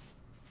Butler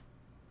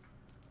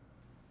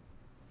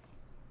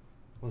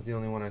was the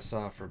only one I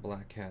saw for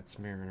Black Cats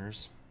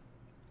Mariners.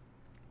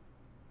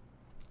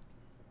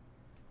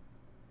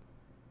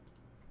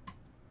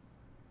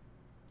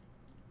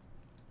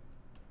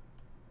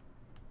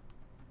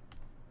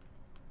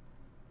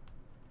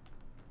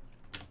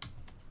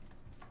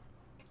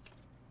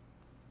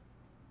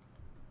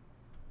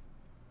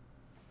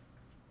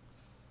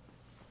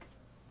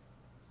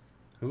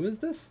 Who is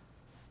this?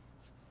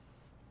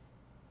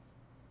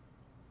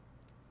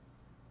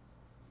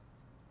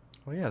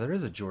 Oh yeah, there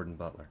is a Jordan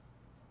Butler.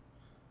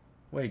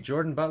 Wait,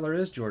 Jordan Butler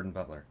is Jordan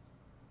Butler.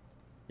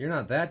 You're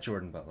not that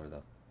Jordan Butler,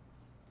 though.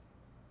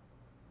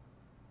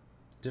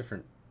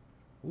 Different.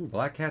 Ooh,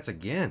 Black Cats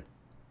again.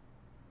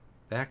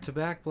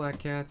 Back-to-back Black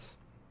Cats.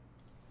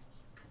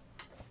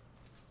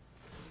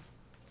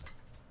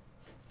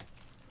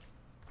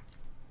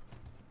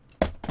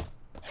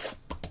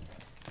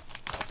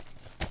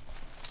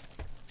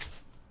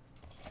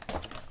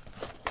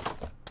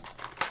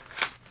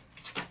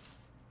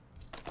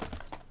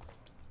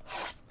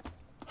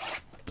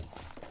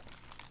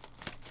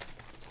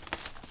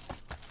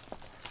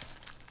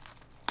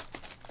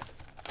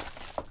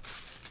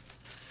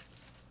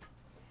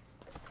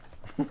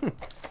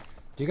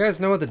 Do you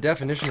guys know what the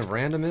definition of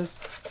random is?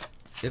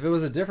 If it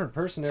was a different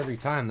person every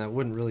time, that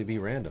wouldn't really be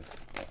random.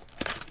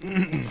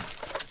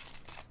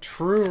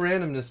 true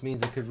randomness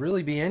means it could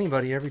really be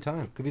anybody every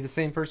time. Could be the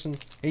same person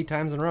 8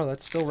 times in a row.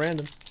 That's still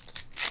random.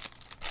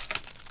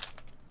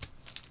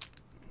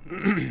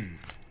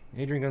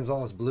 Adrian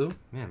Gonzalez blue.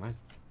 Man,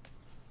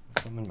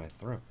 something in my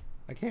throat.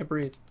 I can't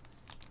breathe.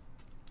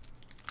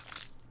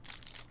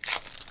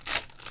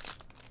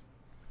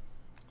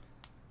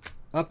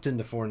 Upton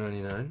to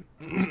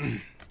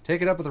 $4.99.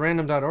 Take it up with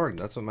random.org.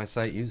 That's what my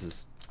site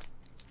uses.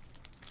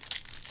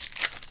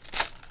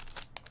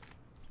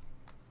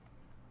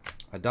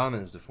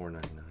 Adamans to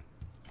 $4.99.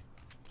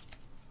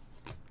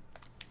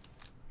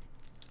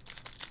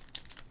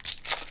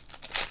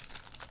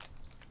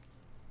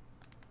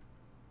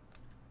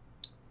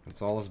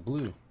 Gonzalez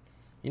blue.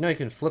 You know you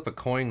can flip a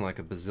coin like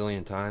a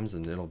bazillion times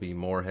and it'll be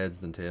more heads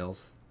than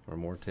tails, or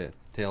more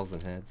tails than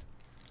heads.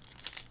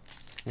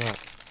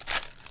 What?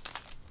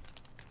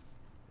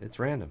 It's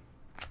random.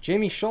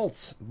 Jamie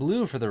Schultz,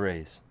 blue for the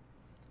Rays.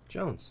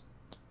 Jones.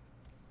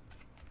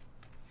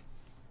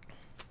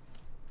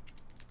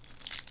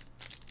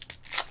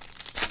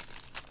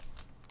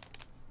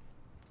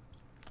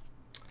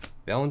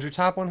 Bellinger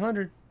top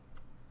 100.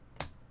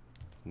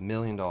 $1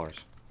 million.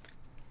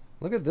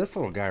 Look at this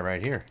little guy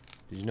right here.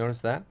 Did you notice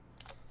that?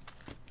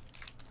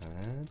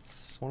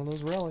 That's one of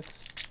those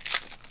relics.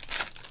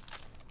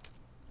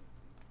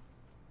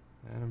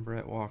 Adam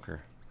Brett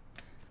Walker.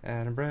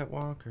 Adam Brett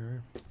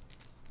Walker.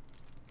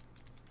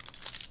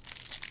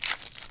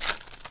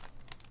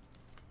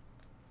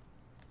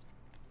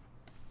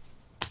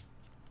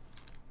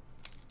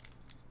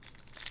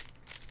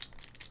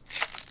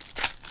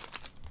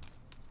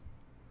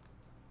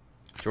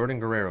 Jordan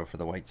Guerrero for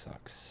the White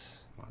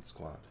Sox. Mod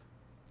Squad.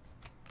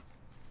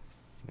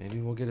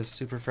 Maybe we'll get a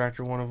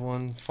Superfractor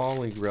 1/1 Fall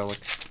League relic.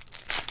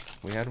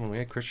 We had one. We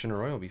had Christian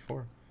Arroyo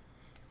before.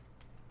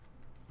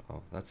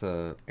 Oh, that's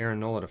a Aaron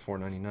Nola to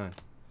 $4.99.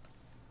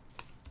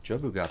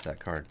 Jobu got that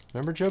card.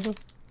 Remember Jobu?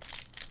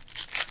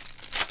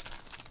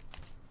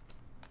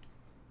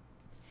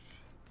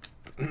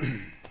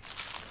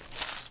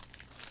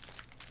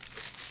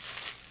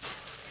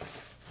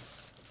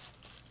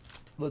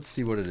 Let's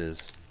see what it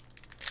is.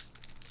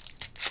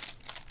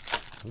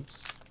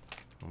 Oops.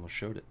 Almost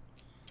showed it.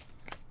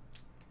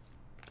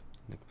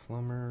 Nick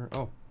Plummer.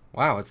 Oh,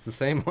 wow. It's the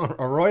same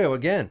Arroyo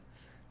again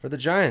for the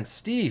Giants.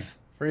 Steve.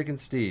 Freaking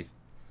Steve.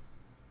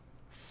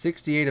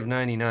 68 of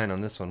 99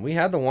 on this one. We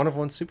had the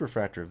 1/1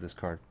 Superfractor of this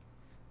card.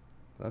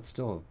 That's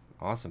still an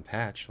awesome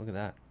patch. Look at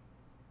that.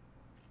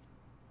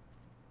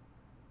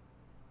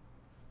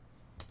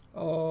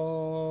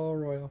 Oh,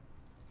 Royal.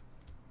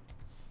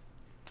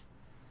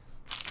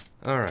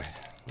 All right.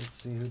 Let's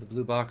see who the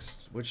blue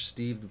box, which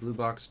Steve the blue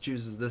box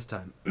chooses this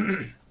time.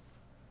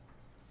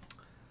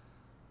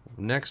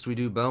 Next, we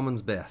do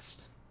Bowman's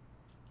Best.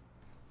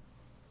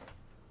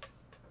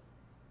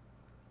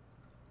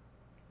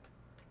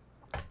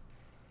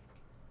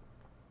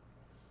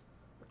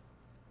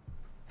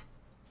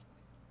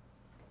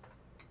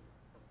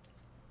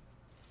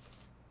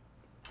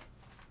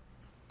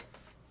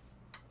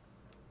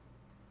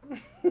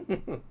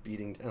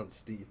 Beating down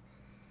Steve.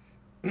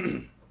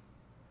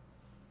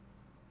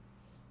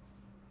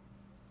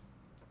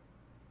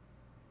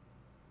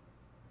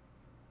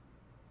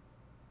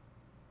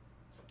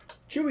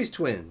 Chewy's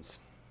Twins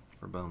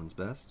for Bowman's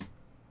Best.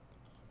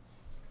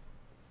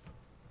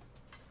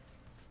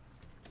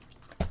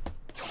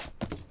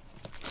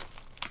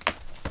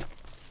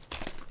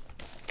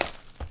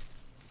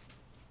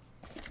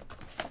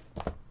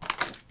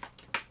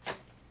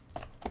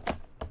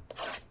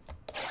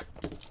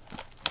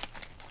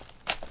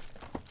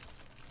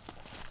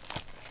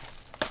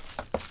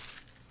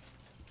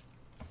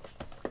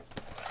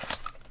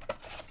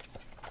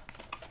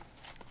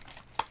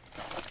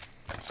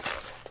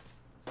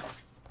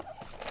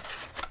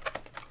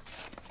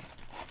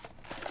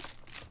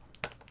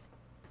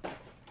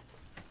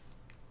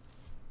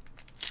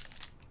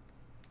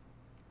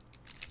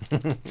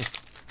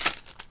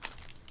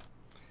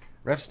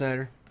 Ref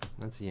Snyder,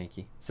 that's a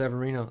Yankee.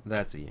 Severino,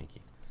 that's a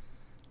Yankee.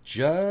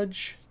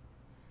 Judge,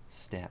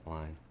 stat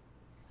line.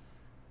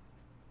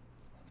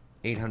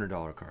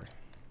 $800 card.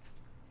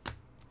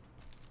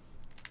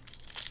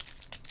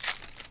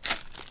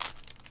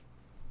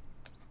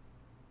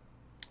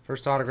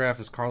 First autograph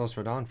is Carlos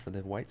Rodon for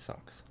the White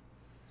Sox.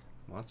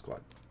 Mod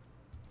Squad.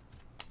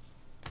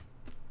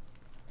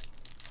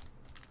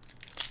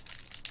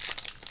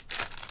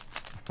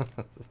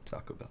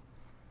 Taco Bell.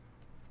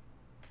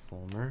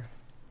 Fulmer.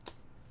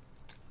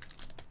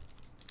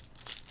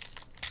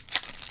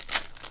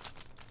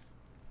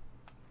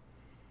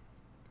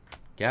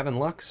 Gavin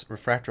Lux,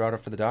 refractor auto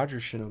for the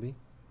Dodgers, Shinobi.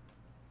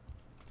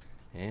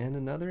 And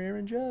another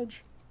Aaron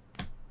Judge.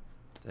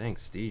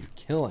 Thanks, Steve.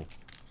 Killing.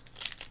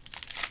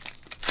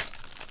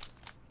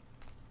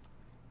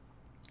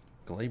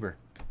 Glaber.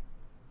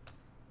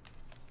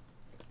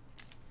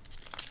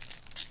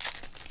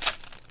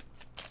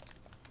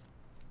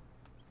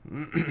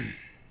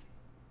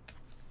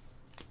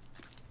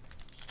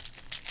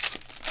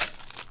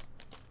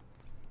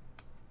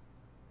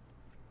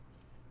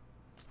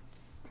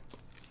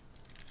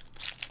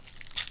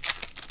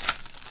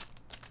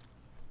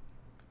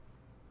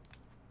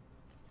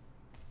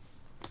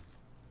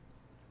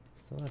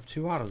 We'll have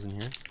 2 autos in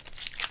here.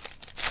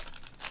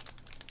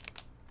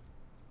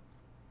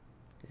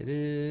 It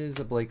is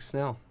a Blake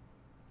Snell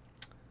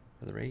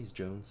for the Rays,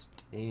 Jones,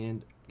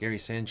 and Gary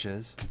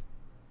Sanchez.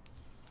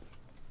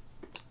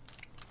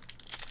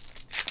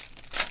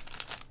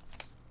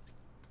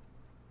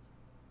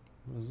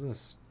 What is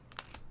this?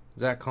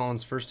 Zach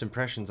Collins' first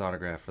impressions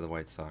autograph for the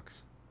White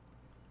Sox.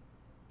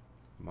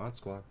 Mod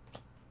Squad.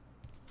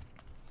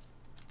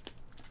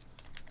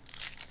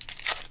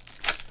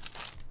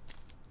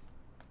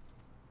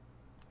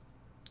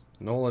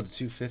 Nola to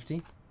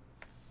 250.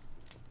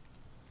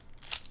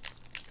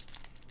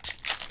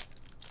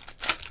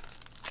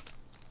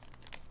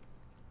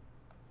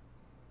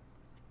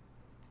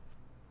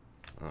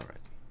 All right.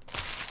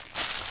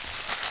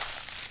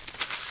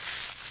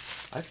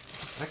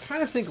 I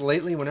kind of think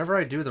lately, whenever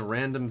I do the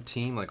random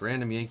team, like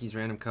random Yankees,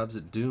 random Cubs,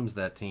 it dooms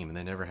that team, and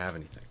they never have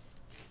anything.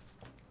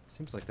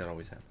 Seems like that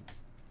always happens.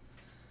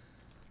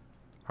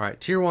 All right,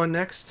 Tier 1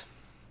 next.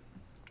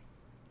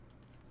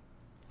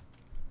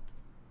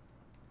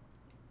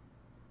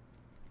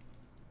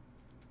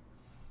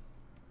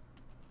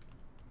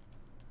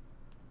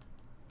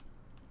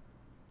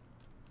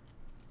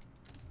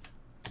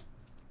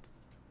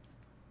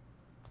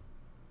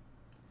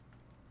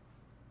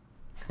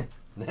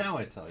 Now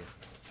I tell you.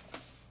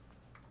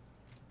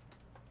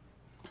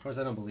 Of course,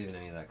 I don't believe in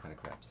any of that kind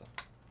of crap, so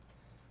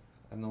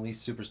I'm the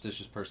least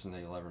superstitious person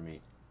that you'll ever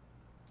meet.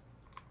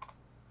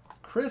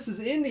 Chris's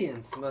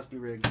Indians must be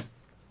rigged.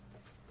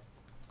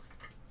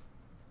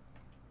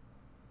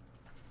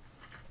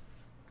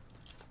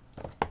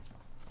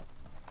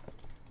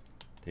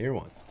 Tier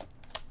 1.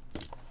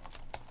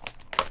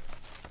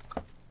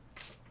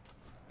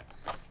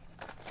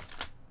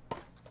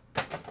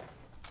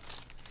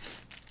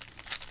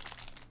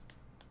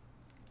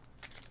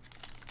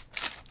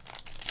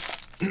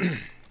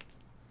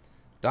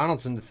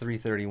 Donaldson to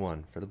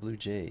 331 for the Blue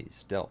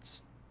Jays.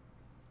 Delts.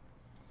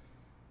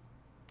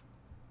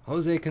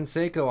 Jose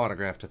Canseco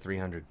autograph to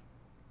 300.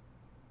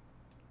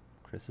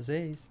 Chris's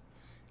A's.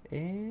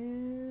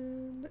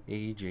 And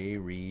A.J.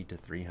 Reed to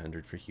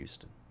 300 for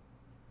Houston.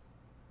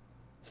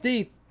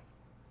 Steve.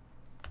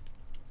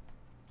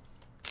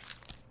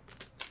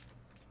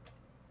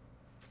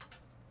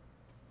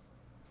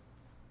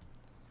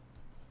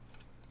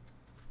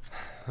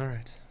 All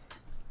right.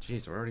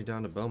 Jeez, we're already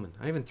down to Bowman.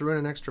 I even threw in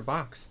an extra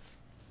box.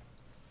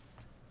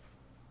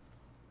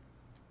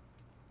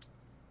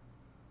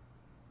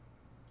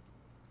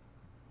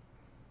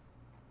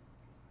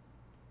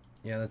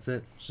 Yeah, that's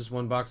it. It's just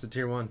one box of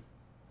Tier 1.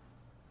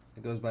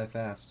 It goes by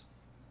fast.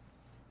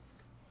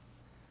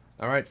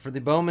 All right, for the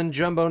Bowman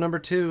Jumbo number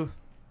 2.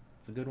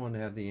 It's a good one to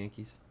have the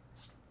Yankees.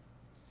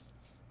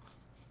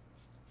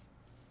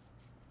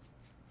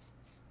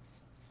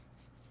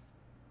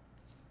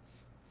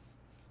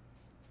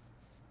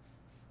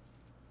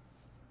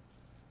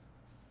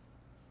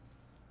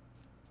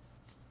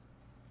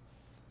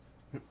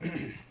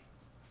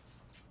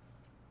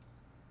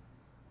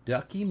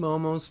 Ducky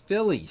Momo's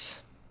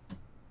Phillies.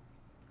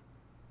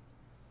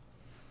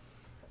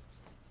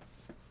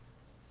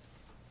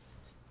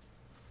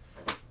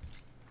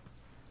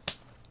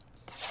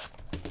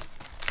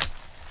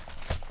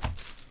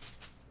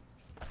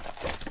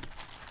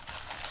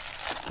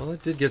 Well,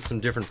 it did get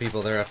some different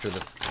people there after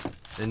the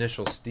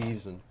initial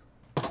Steves and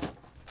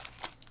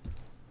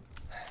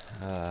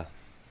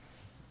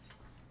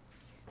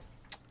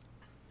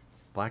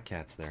Black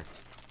Cats there.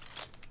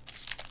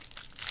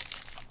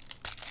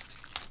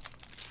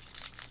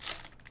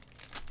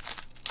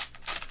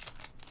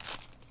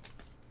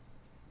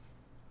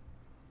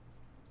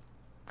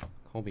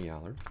 Colby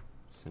Allard,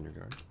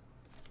 Syndergaard.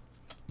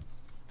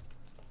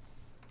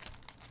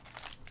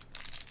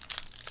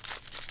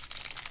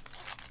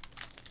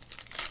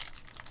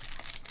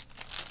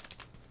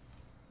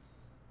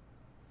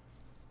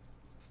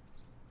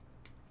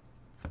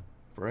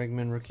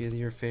 Bregman, Rookie of the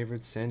Year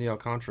favorite. Sandy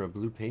Alcantara,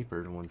 blue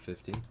paper to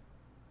 150.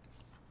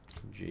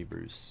 Jay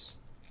Bruce.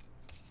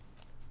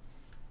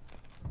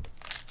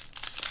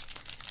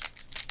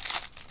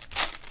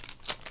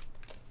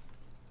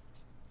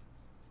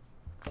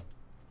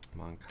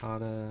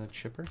 Moncada,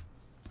 Chipper.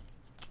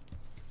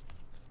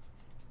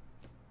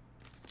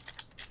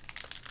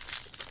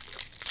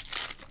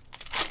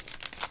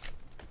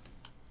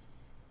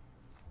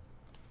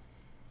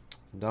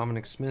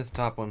 Dominic Smith,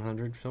 top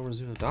 100. Phil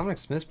Rizzuto. Dominic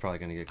Smith's probably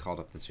going to get called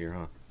up this year,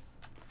 huh?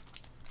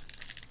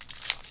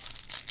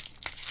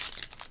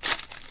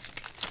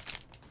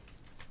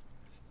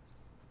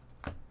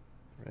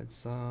 Red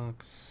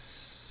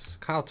Sox.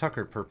 Kyle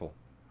Tucker, purple.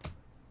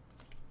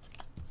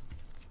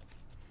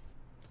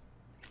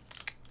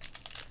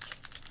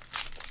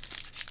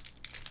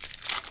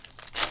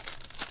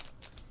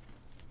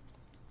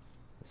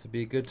 This would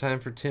be a good time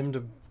for Tim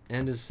to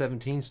end his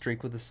 17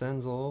 streak with the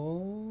Sens.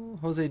 Oh,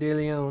 Jose De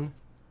Leon.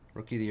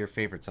 Rookie of the Year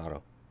favorites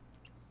auto.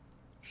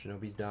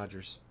 Shinobi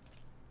Dodgers.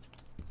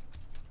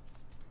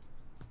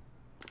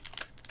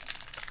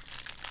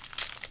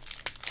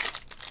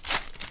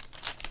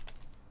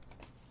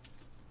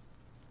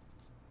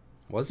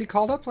 Was he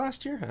called up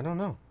last year? I don't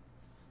know.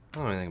 I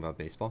don't know anything about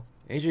baseball.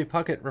 AJ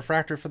Puckett,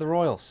 refractor for the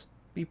Royals.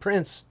 B.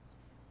 Prince.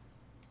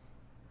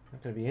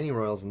 Not going to be any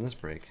Royals in this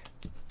break.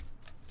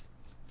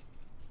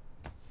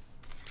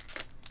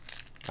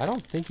 I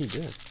don't think he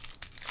did.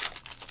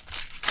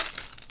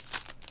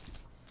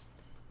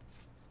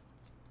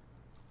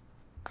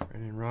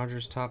 Brandon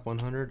Rogers, top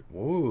 100.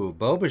 Ooh,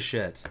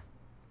 Boba.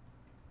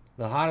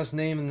 The hottest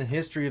name in the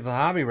history of the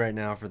hobby right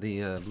now for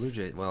the Blue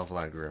Jays. Well,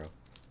 Vlad Guerrero.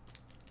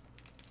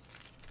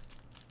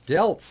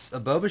 Delts, a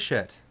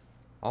Boba.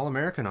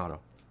 All-American auto.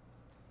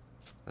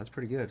 That's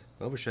pretty good.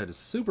 Boba is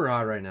super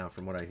hot right now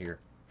from what I hear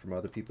from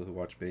other people who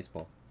watch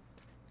baseball.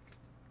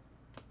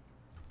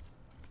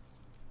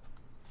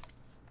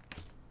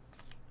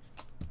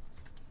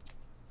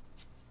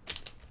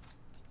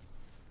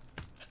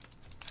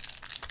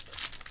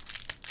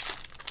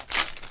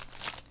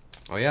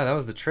 Oh, yeah, that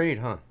was the trade,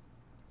 huh?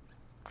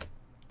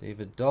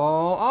 David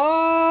Dahl.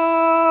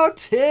 Oh,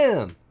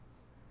 Tim!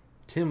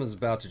 Tim was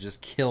about to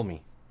just kill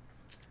me.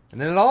 And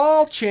then it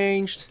all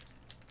changed.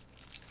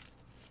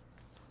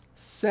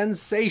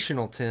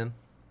 Sensational, Tim.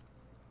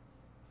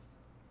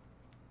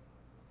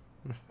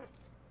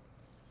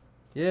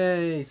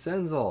 Yay,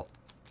 Senzel.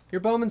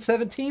 Your Bowman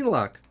 17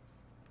 luck.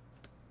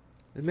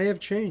 It may have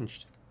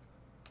changed.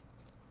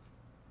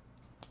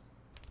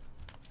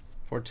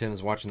 Poor Tim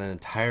is watching that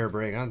entire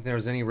break. I don't think there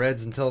was any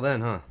Reds until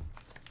then, huh?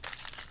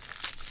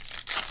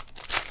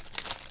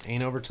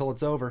 Ain't over till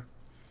it's over.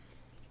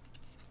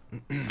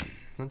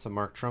 That's a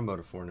Mark Trumbo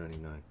to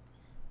 $4.99.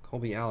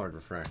 Colby Allard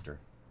refractor.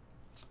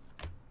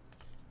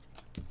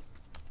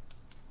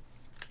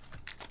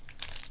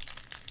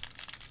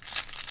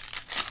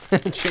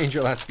 Change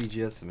your last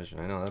BGS submission.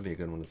 I know, that'd be a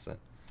good one to set.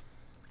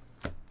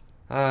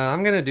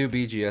 I'm gonna do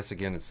BGS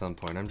again at some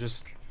point. I'm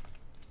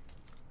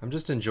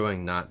just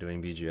enjoying not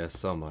doing BGS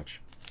so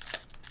much.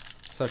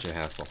 Such a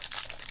hassle.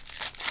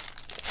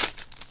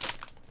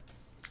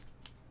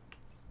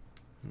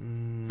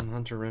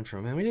 Hunter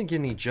Renfroe. Man, we didn't get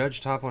any Judge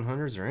top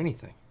 100s or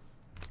anything.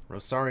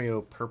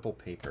 Rosario purple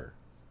paper.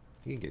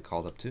 He can get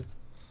called up too.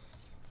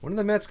 When are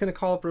the Mets gonna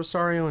call up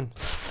Rosario and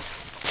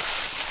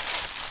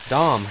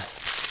Dom?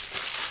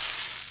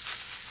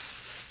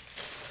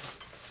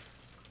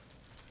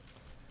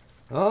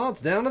 Oh,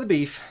 it's down to the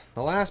beef.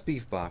 The last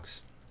beef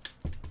box.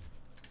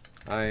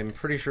 I'm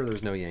pretty sure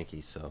there's no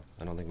Yankees, so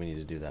I don't think we need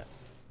to do that.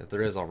 If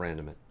there is, I'll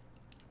random it.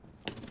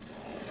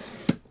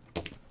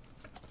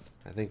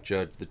 I think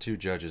the two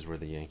judges were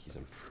the Yankees,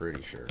 I'm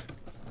pretty sure.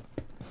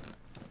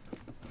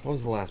 What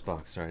was the last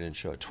box? Sorry, I didn't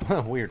show it.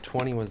 Weird,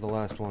 20 was the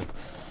last one.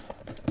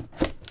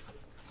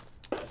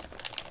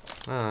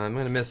 I'm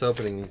going to miss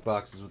opening these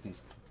boxes with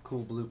these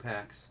cool blue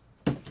packs.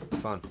 It's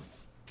fun.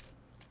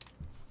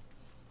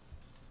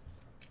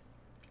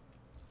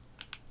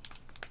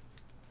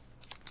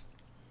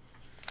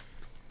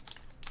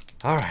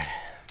 All right.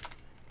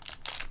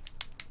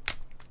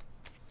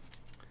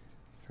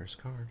 First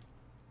card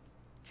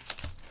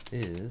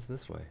is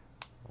this way.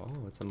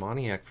 Oh, it's a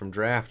Moniak from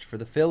draft for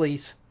the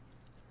Phillies.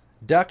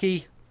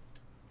 Ducky.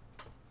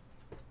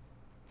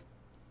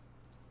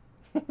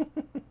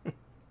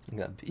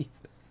 Got beef.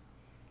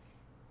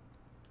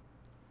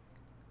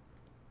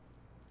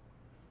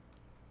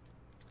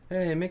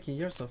 Hey, Mickey,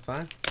 you're so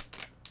fine.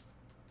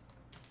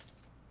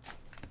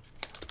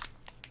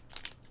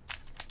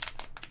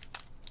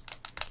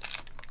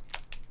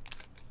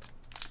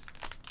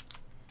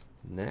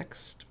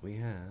 Next, we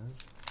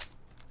have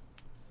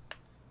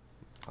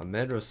a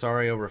Med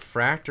Rosario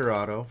refractor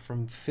auto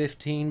from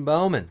 15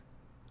 Bowman.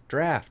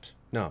 Draft.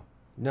 No.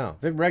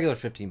 Regular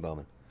 15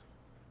 Bowman.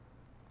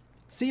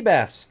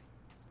 Seabass.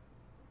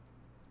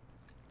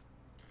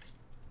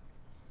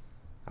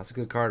 That's a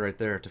good card right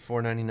there to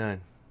 $4.99.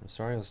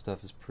 Rosario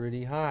stuff is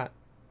pretty hot.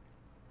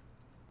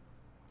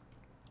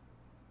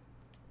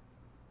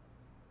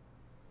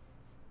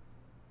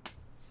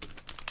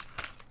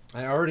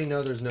 I already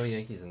know there's no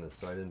Yankees in this,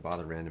 so I didn't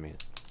bother randoming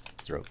it.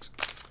 Strokes.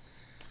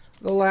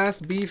 The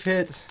last beef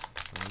hit.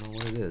 I don't know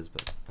what it is,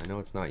 but I know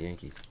it's not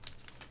Yankees.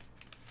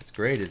 It's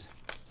graded.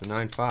 It's a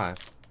 9.5.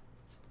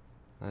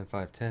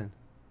 9.510.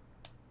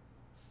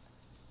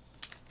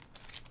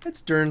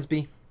 It's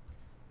Dernsby.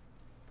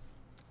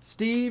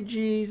 Steve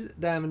G's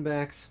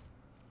Diamondbacks.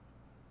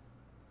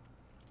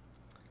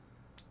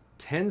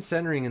 10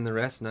 centering in the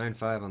rest,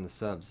 9.5 on the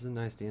subs. This is a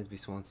nice Dansby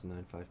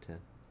Swanson 9.510.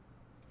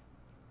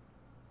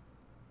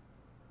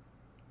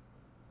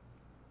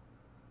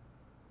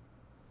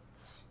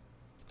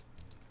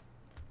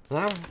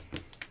 Well,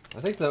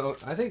 I think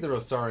the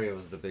Rosario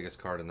was the biggest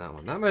card in that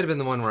one. That might have been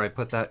the one where I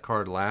put that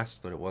card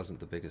last, but it wasn't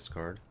the biggest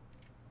card.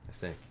 I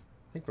think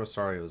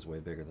Rosario was way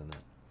bigger than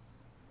that.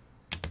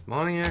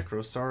 Moniak,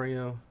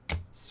 Rosario,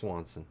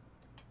 Swanson,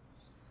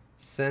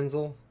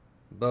 Senzel,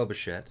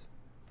 Boba.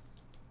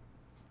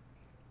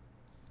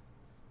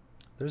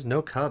 There's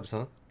no Cubs,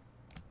 huh?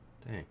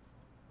 Dang.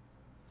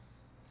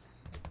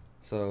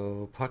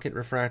 So Puckett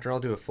refractor. I'll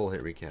do a full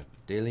hit recap.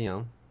 De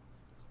Leon.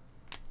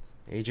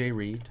 AJ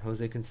Reed,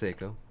 Jose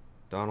Canseco,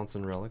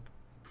 Donaldson relic,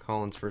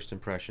 Collins first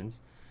impressions,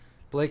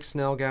 Blake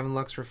Snell, Gavin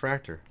Lux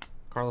refractor,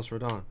 Carlos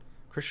Rodon,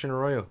 Christian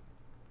Arroyo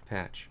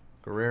patch,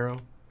 Guerrero,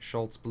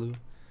 Schultz blue,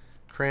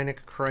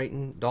 Kranick,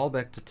 Crichton,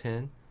 Dahlbeck to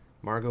 10,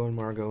 Margot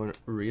and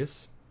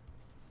Urias,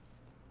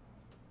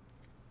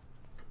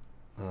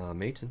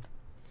 Mayton,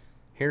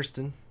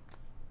 Hairston,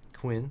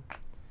 Quinn,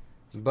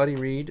 Buddy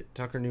Reed,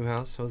 Tucker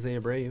Newhouse, Jose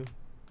Abreu,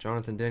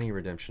 Jonathan Denny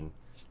redemption,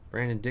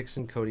 Brandon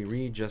Dixon, Cody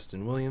Reed,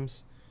 Justin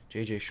Williams,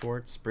 J.J.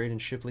 Schwartz, Braden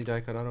Shipley,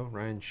 die-cut auto,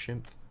 Ryan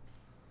Schimpf,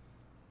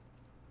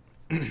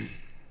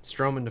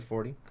 Stroman to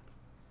 40.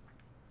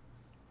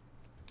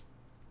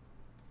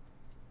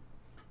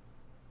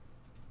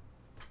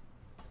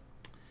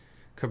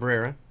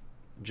 Cabrera,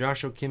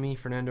 Josh Okimme,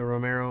 Fernando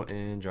Romero,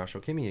 and Josh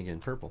Okimme again,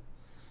 purple.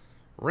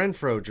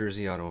 Renfroe,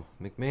 jersey auto,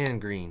 McMahon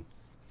green,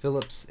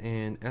 Phillips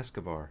and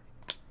Escobar.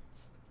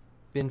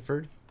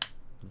 Binford,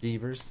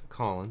 Devers,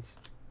 Collins,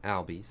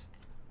 Albies,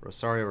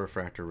 Rosario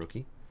refractor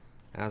rookie,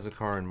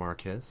 Azocar and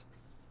Marquez.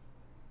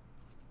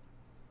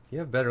 If you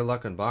have better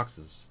luck on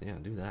boxes, yeah,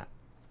 do that.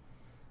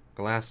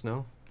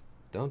 Glasnow,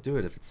 don't do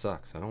it if it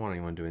sucks. I don't want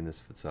anyone doing this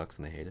if it sucks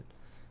and they hate it.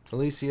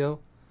 Felicio,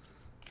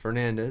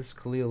 Fernandez,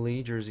 Khalil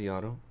Lee, jersey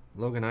auto.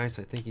 Logan Ice,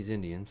 I think he's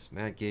Indians.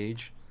 Matt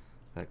Gage,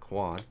 that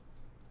quad.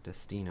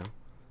 Destino.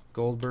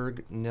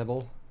 Goldberg,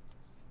 Nebel,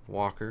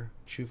 Walker,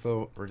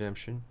 Chufo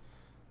redemption.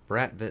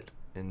 Bratvit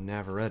and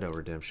Navarreto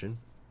redemption.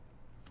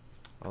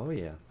 Oh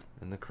yeah,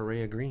 and the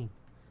Correa green,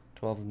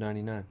 12 of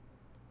 99.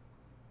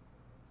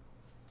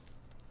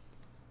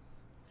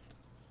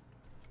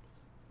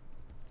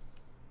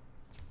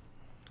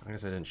 I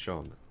guess I didn't show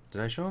him.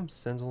 Did I show him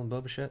Senzel and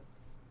Bobichette?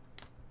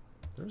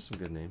 There were some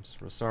good names.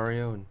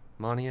 Rosario and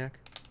Moniak.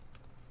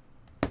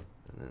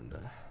 And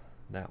then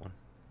that one,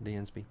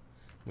 Dansby.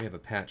 We have a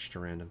patch to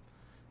random.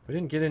 We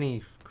didn't get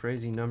any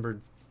crazy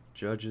numbered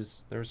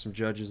judges. There were some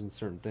judges in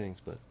certain things,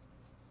 but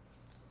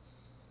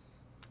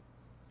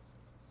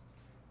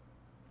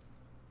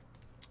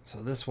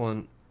so this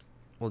one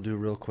we'll do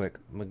real quick.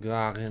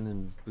 McGarren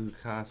and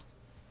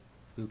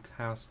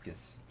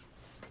Bukowskis.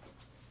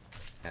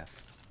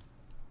 F.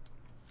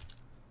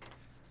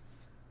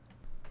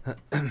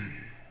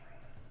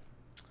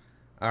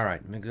 All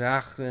right,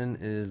 McGarren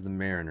is the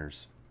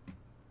Mariners.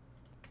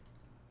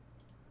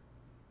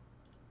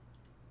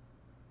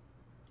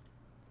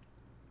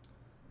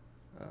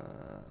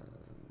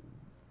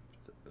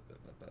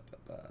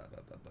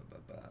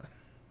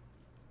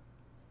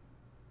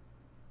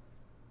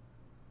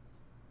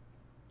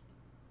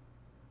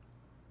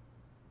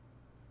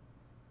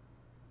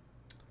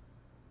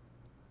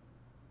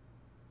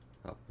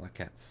 Oh, Black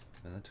Cats.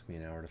 Now, that took me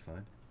an hour to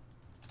find.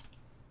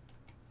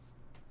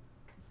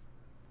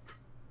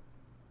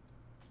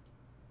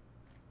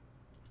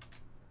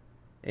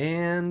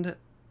 And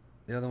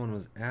the other one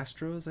was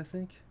Astros, I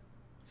think.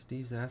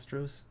 Steve's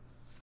Astros.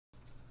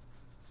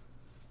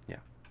 Yeah.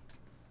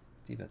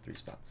 Steve had 3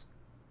 spots.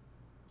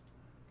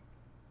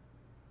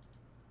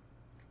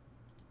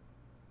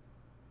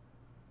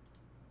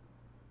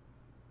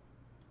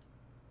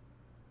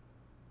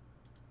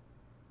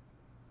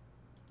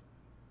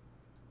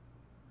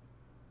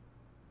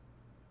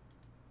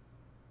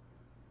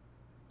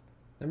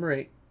 Number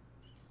 8.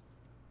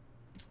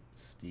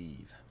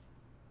 Steve.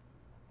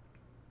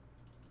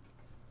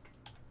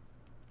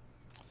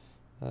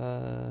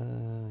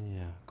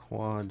 Yeah,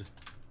 quad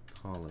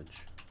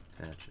college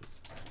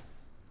patches.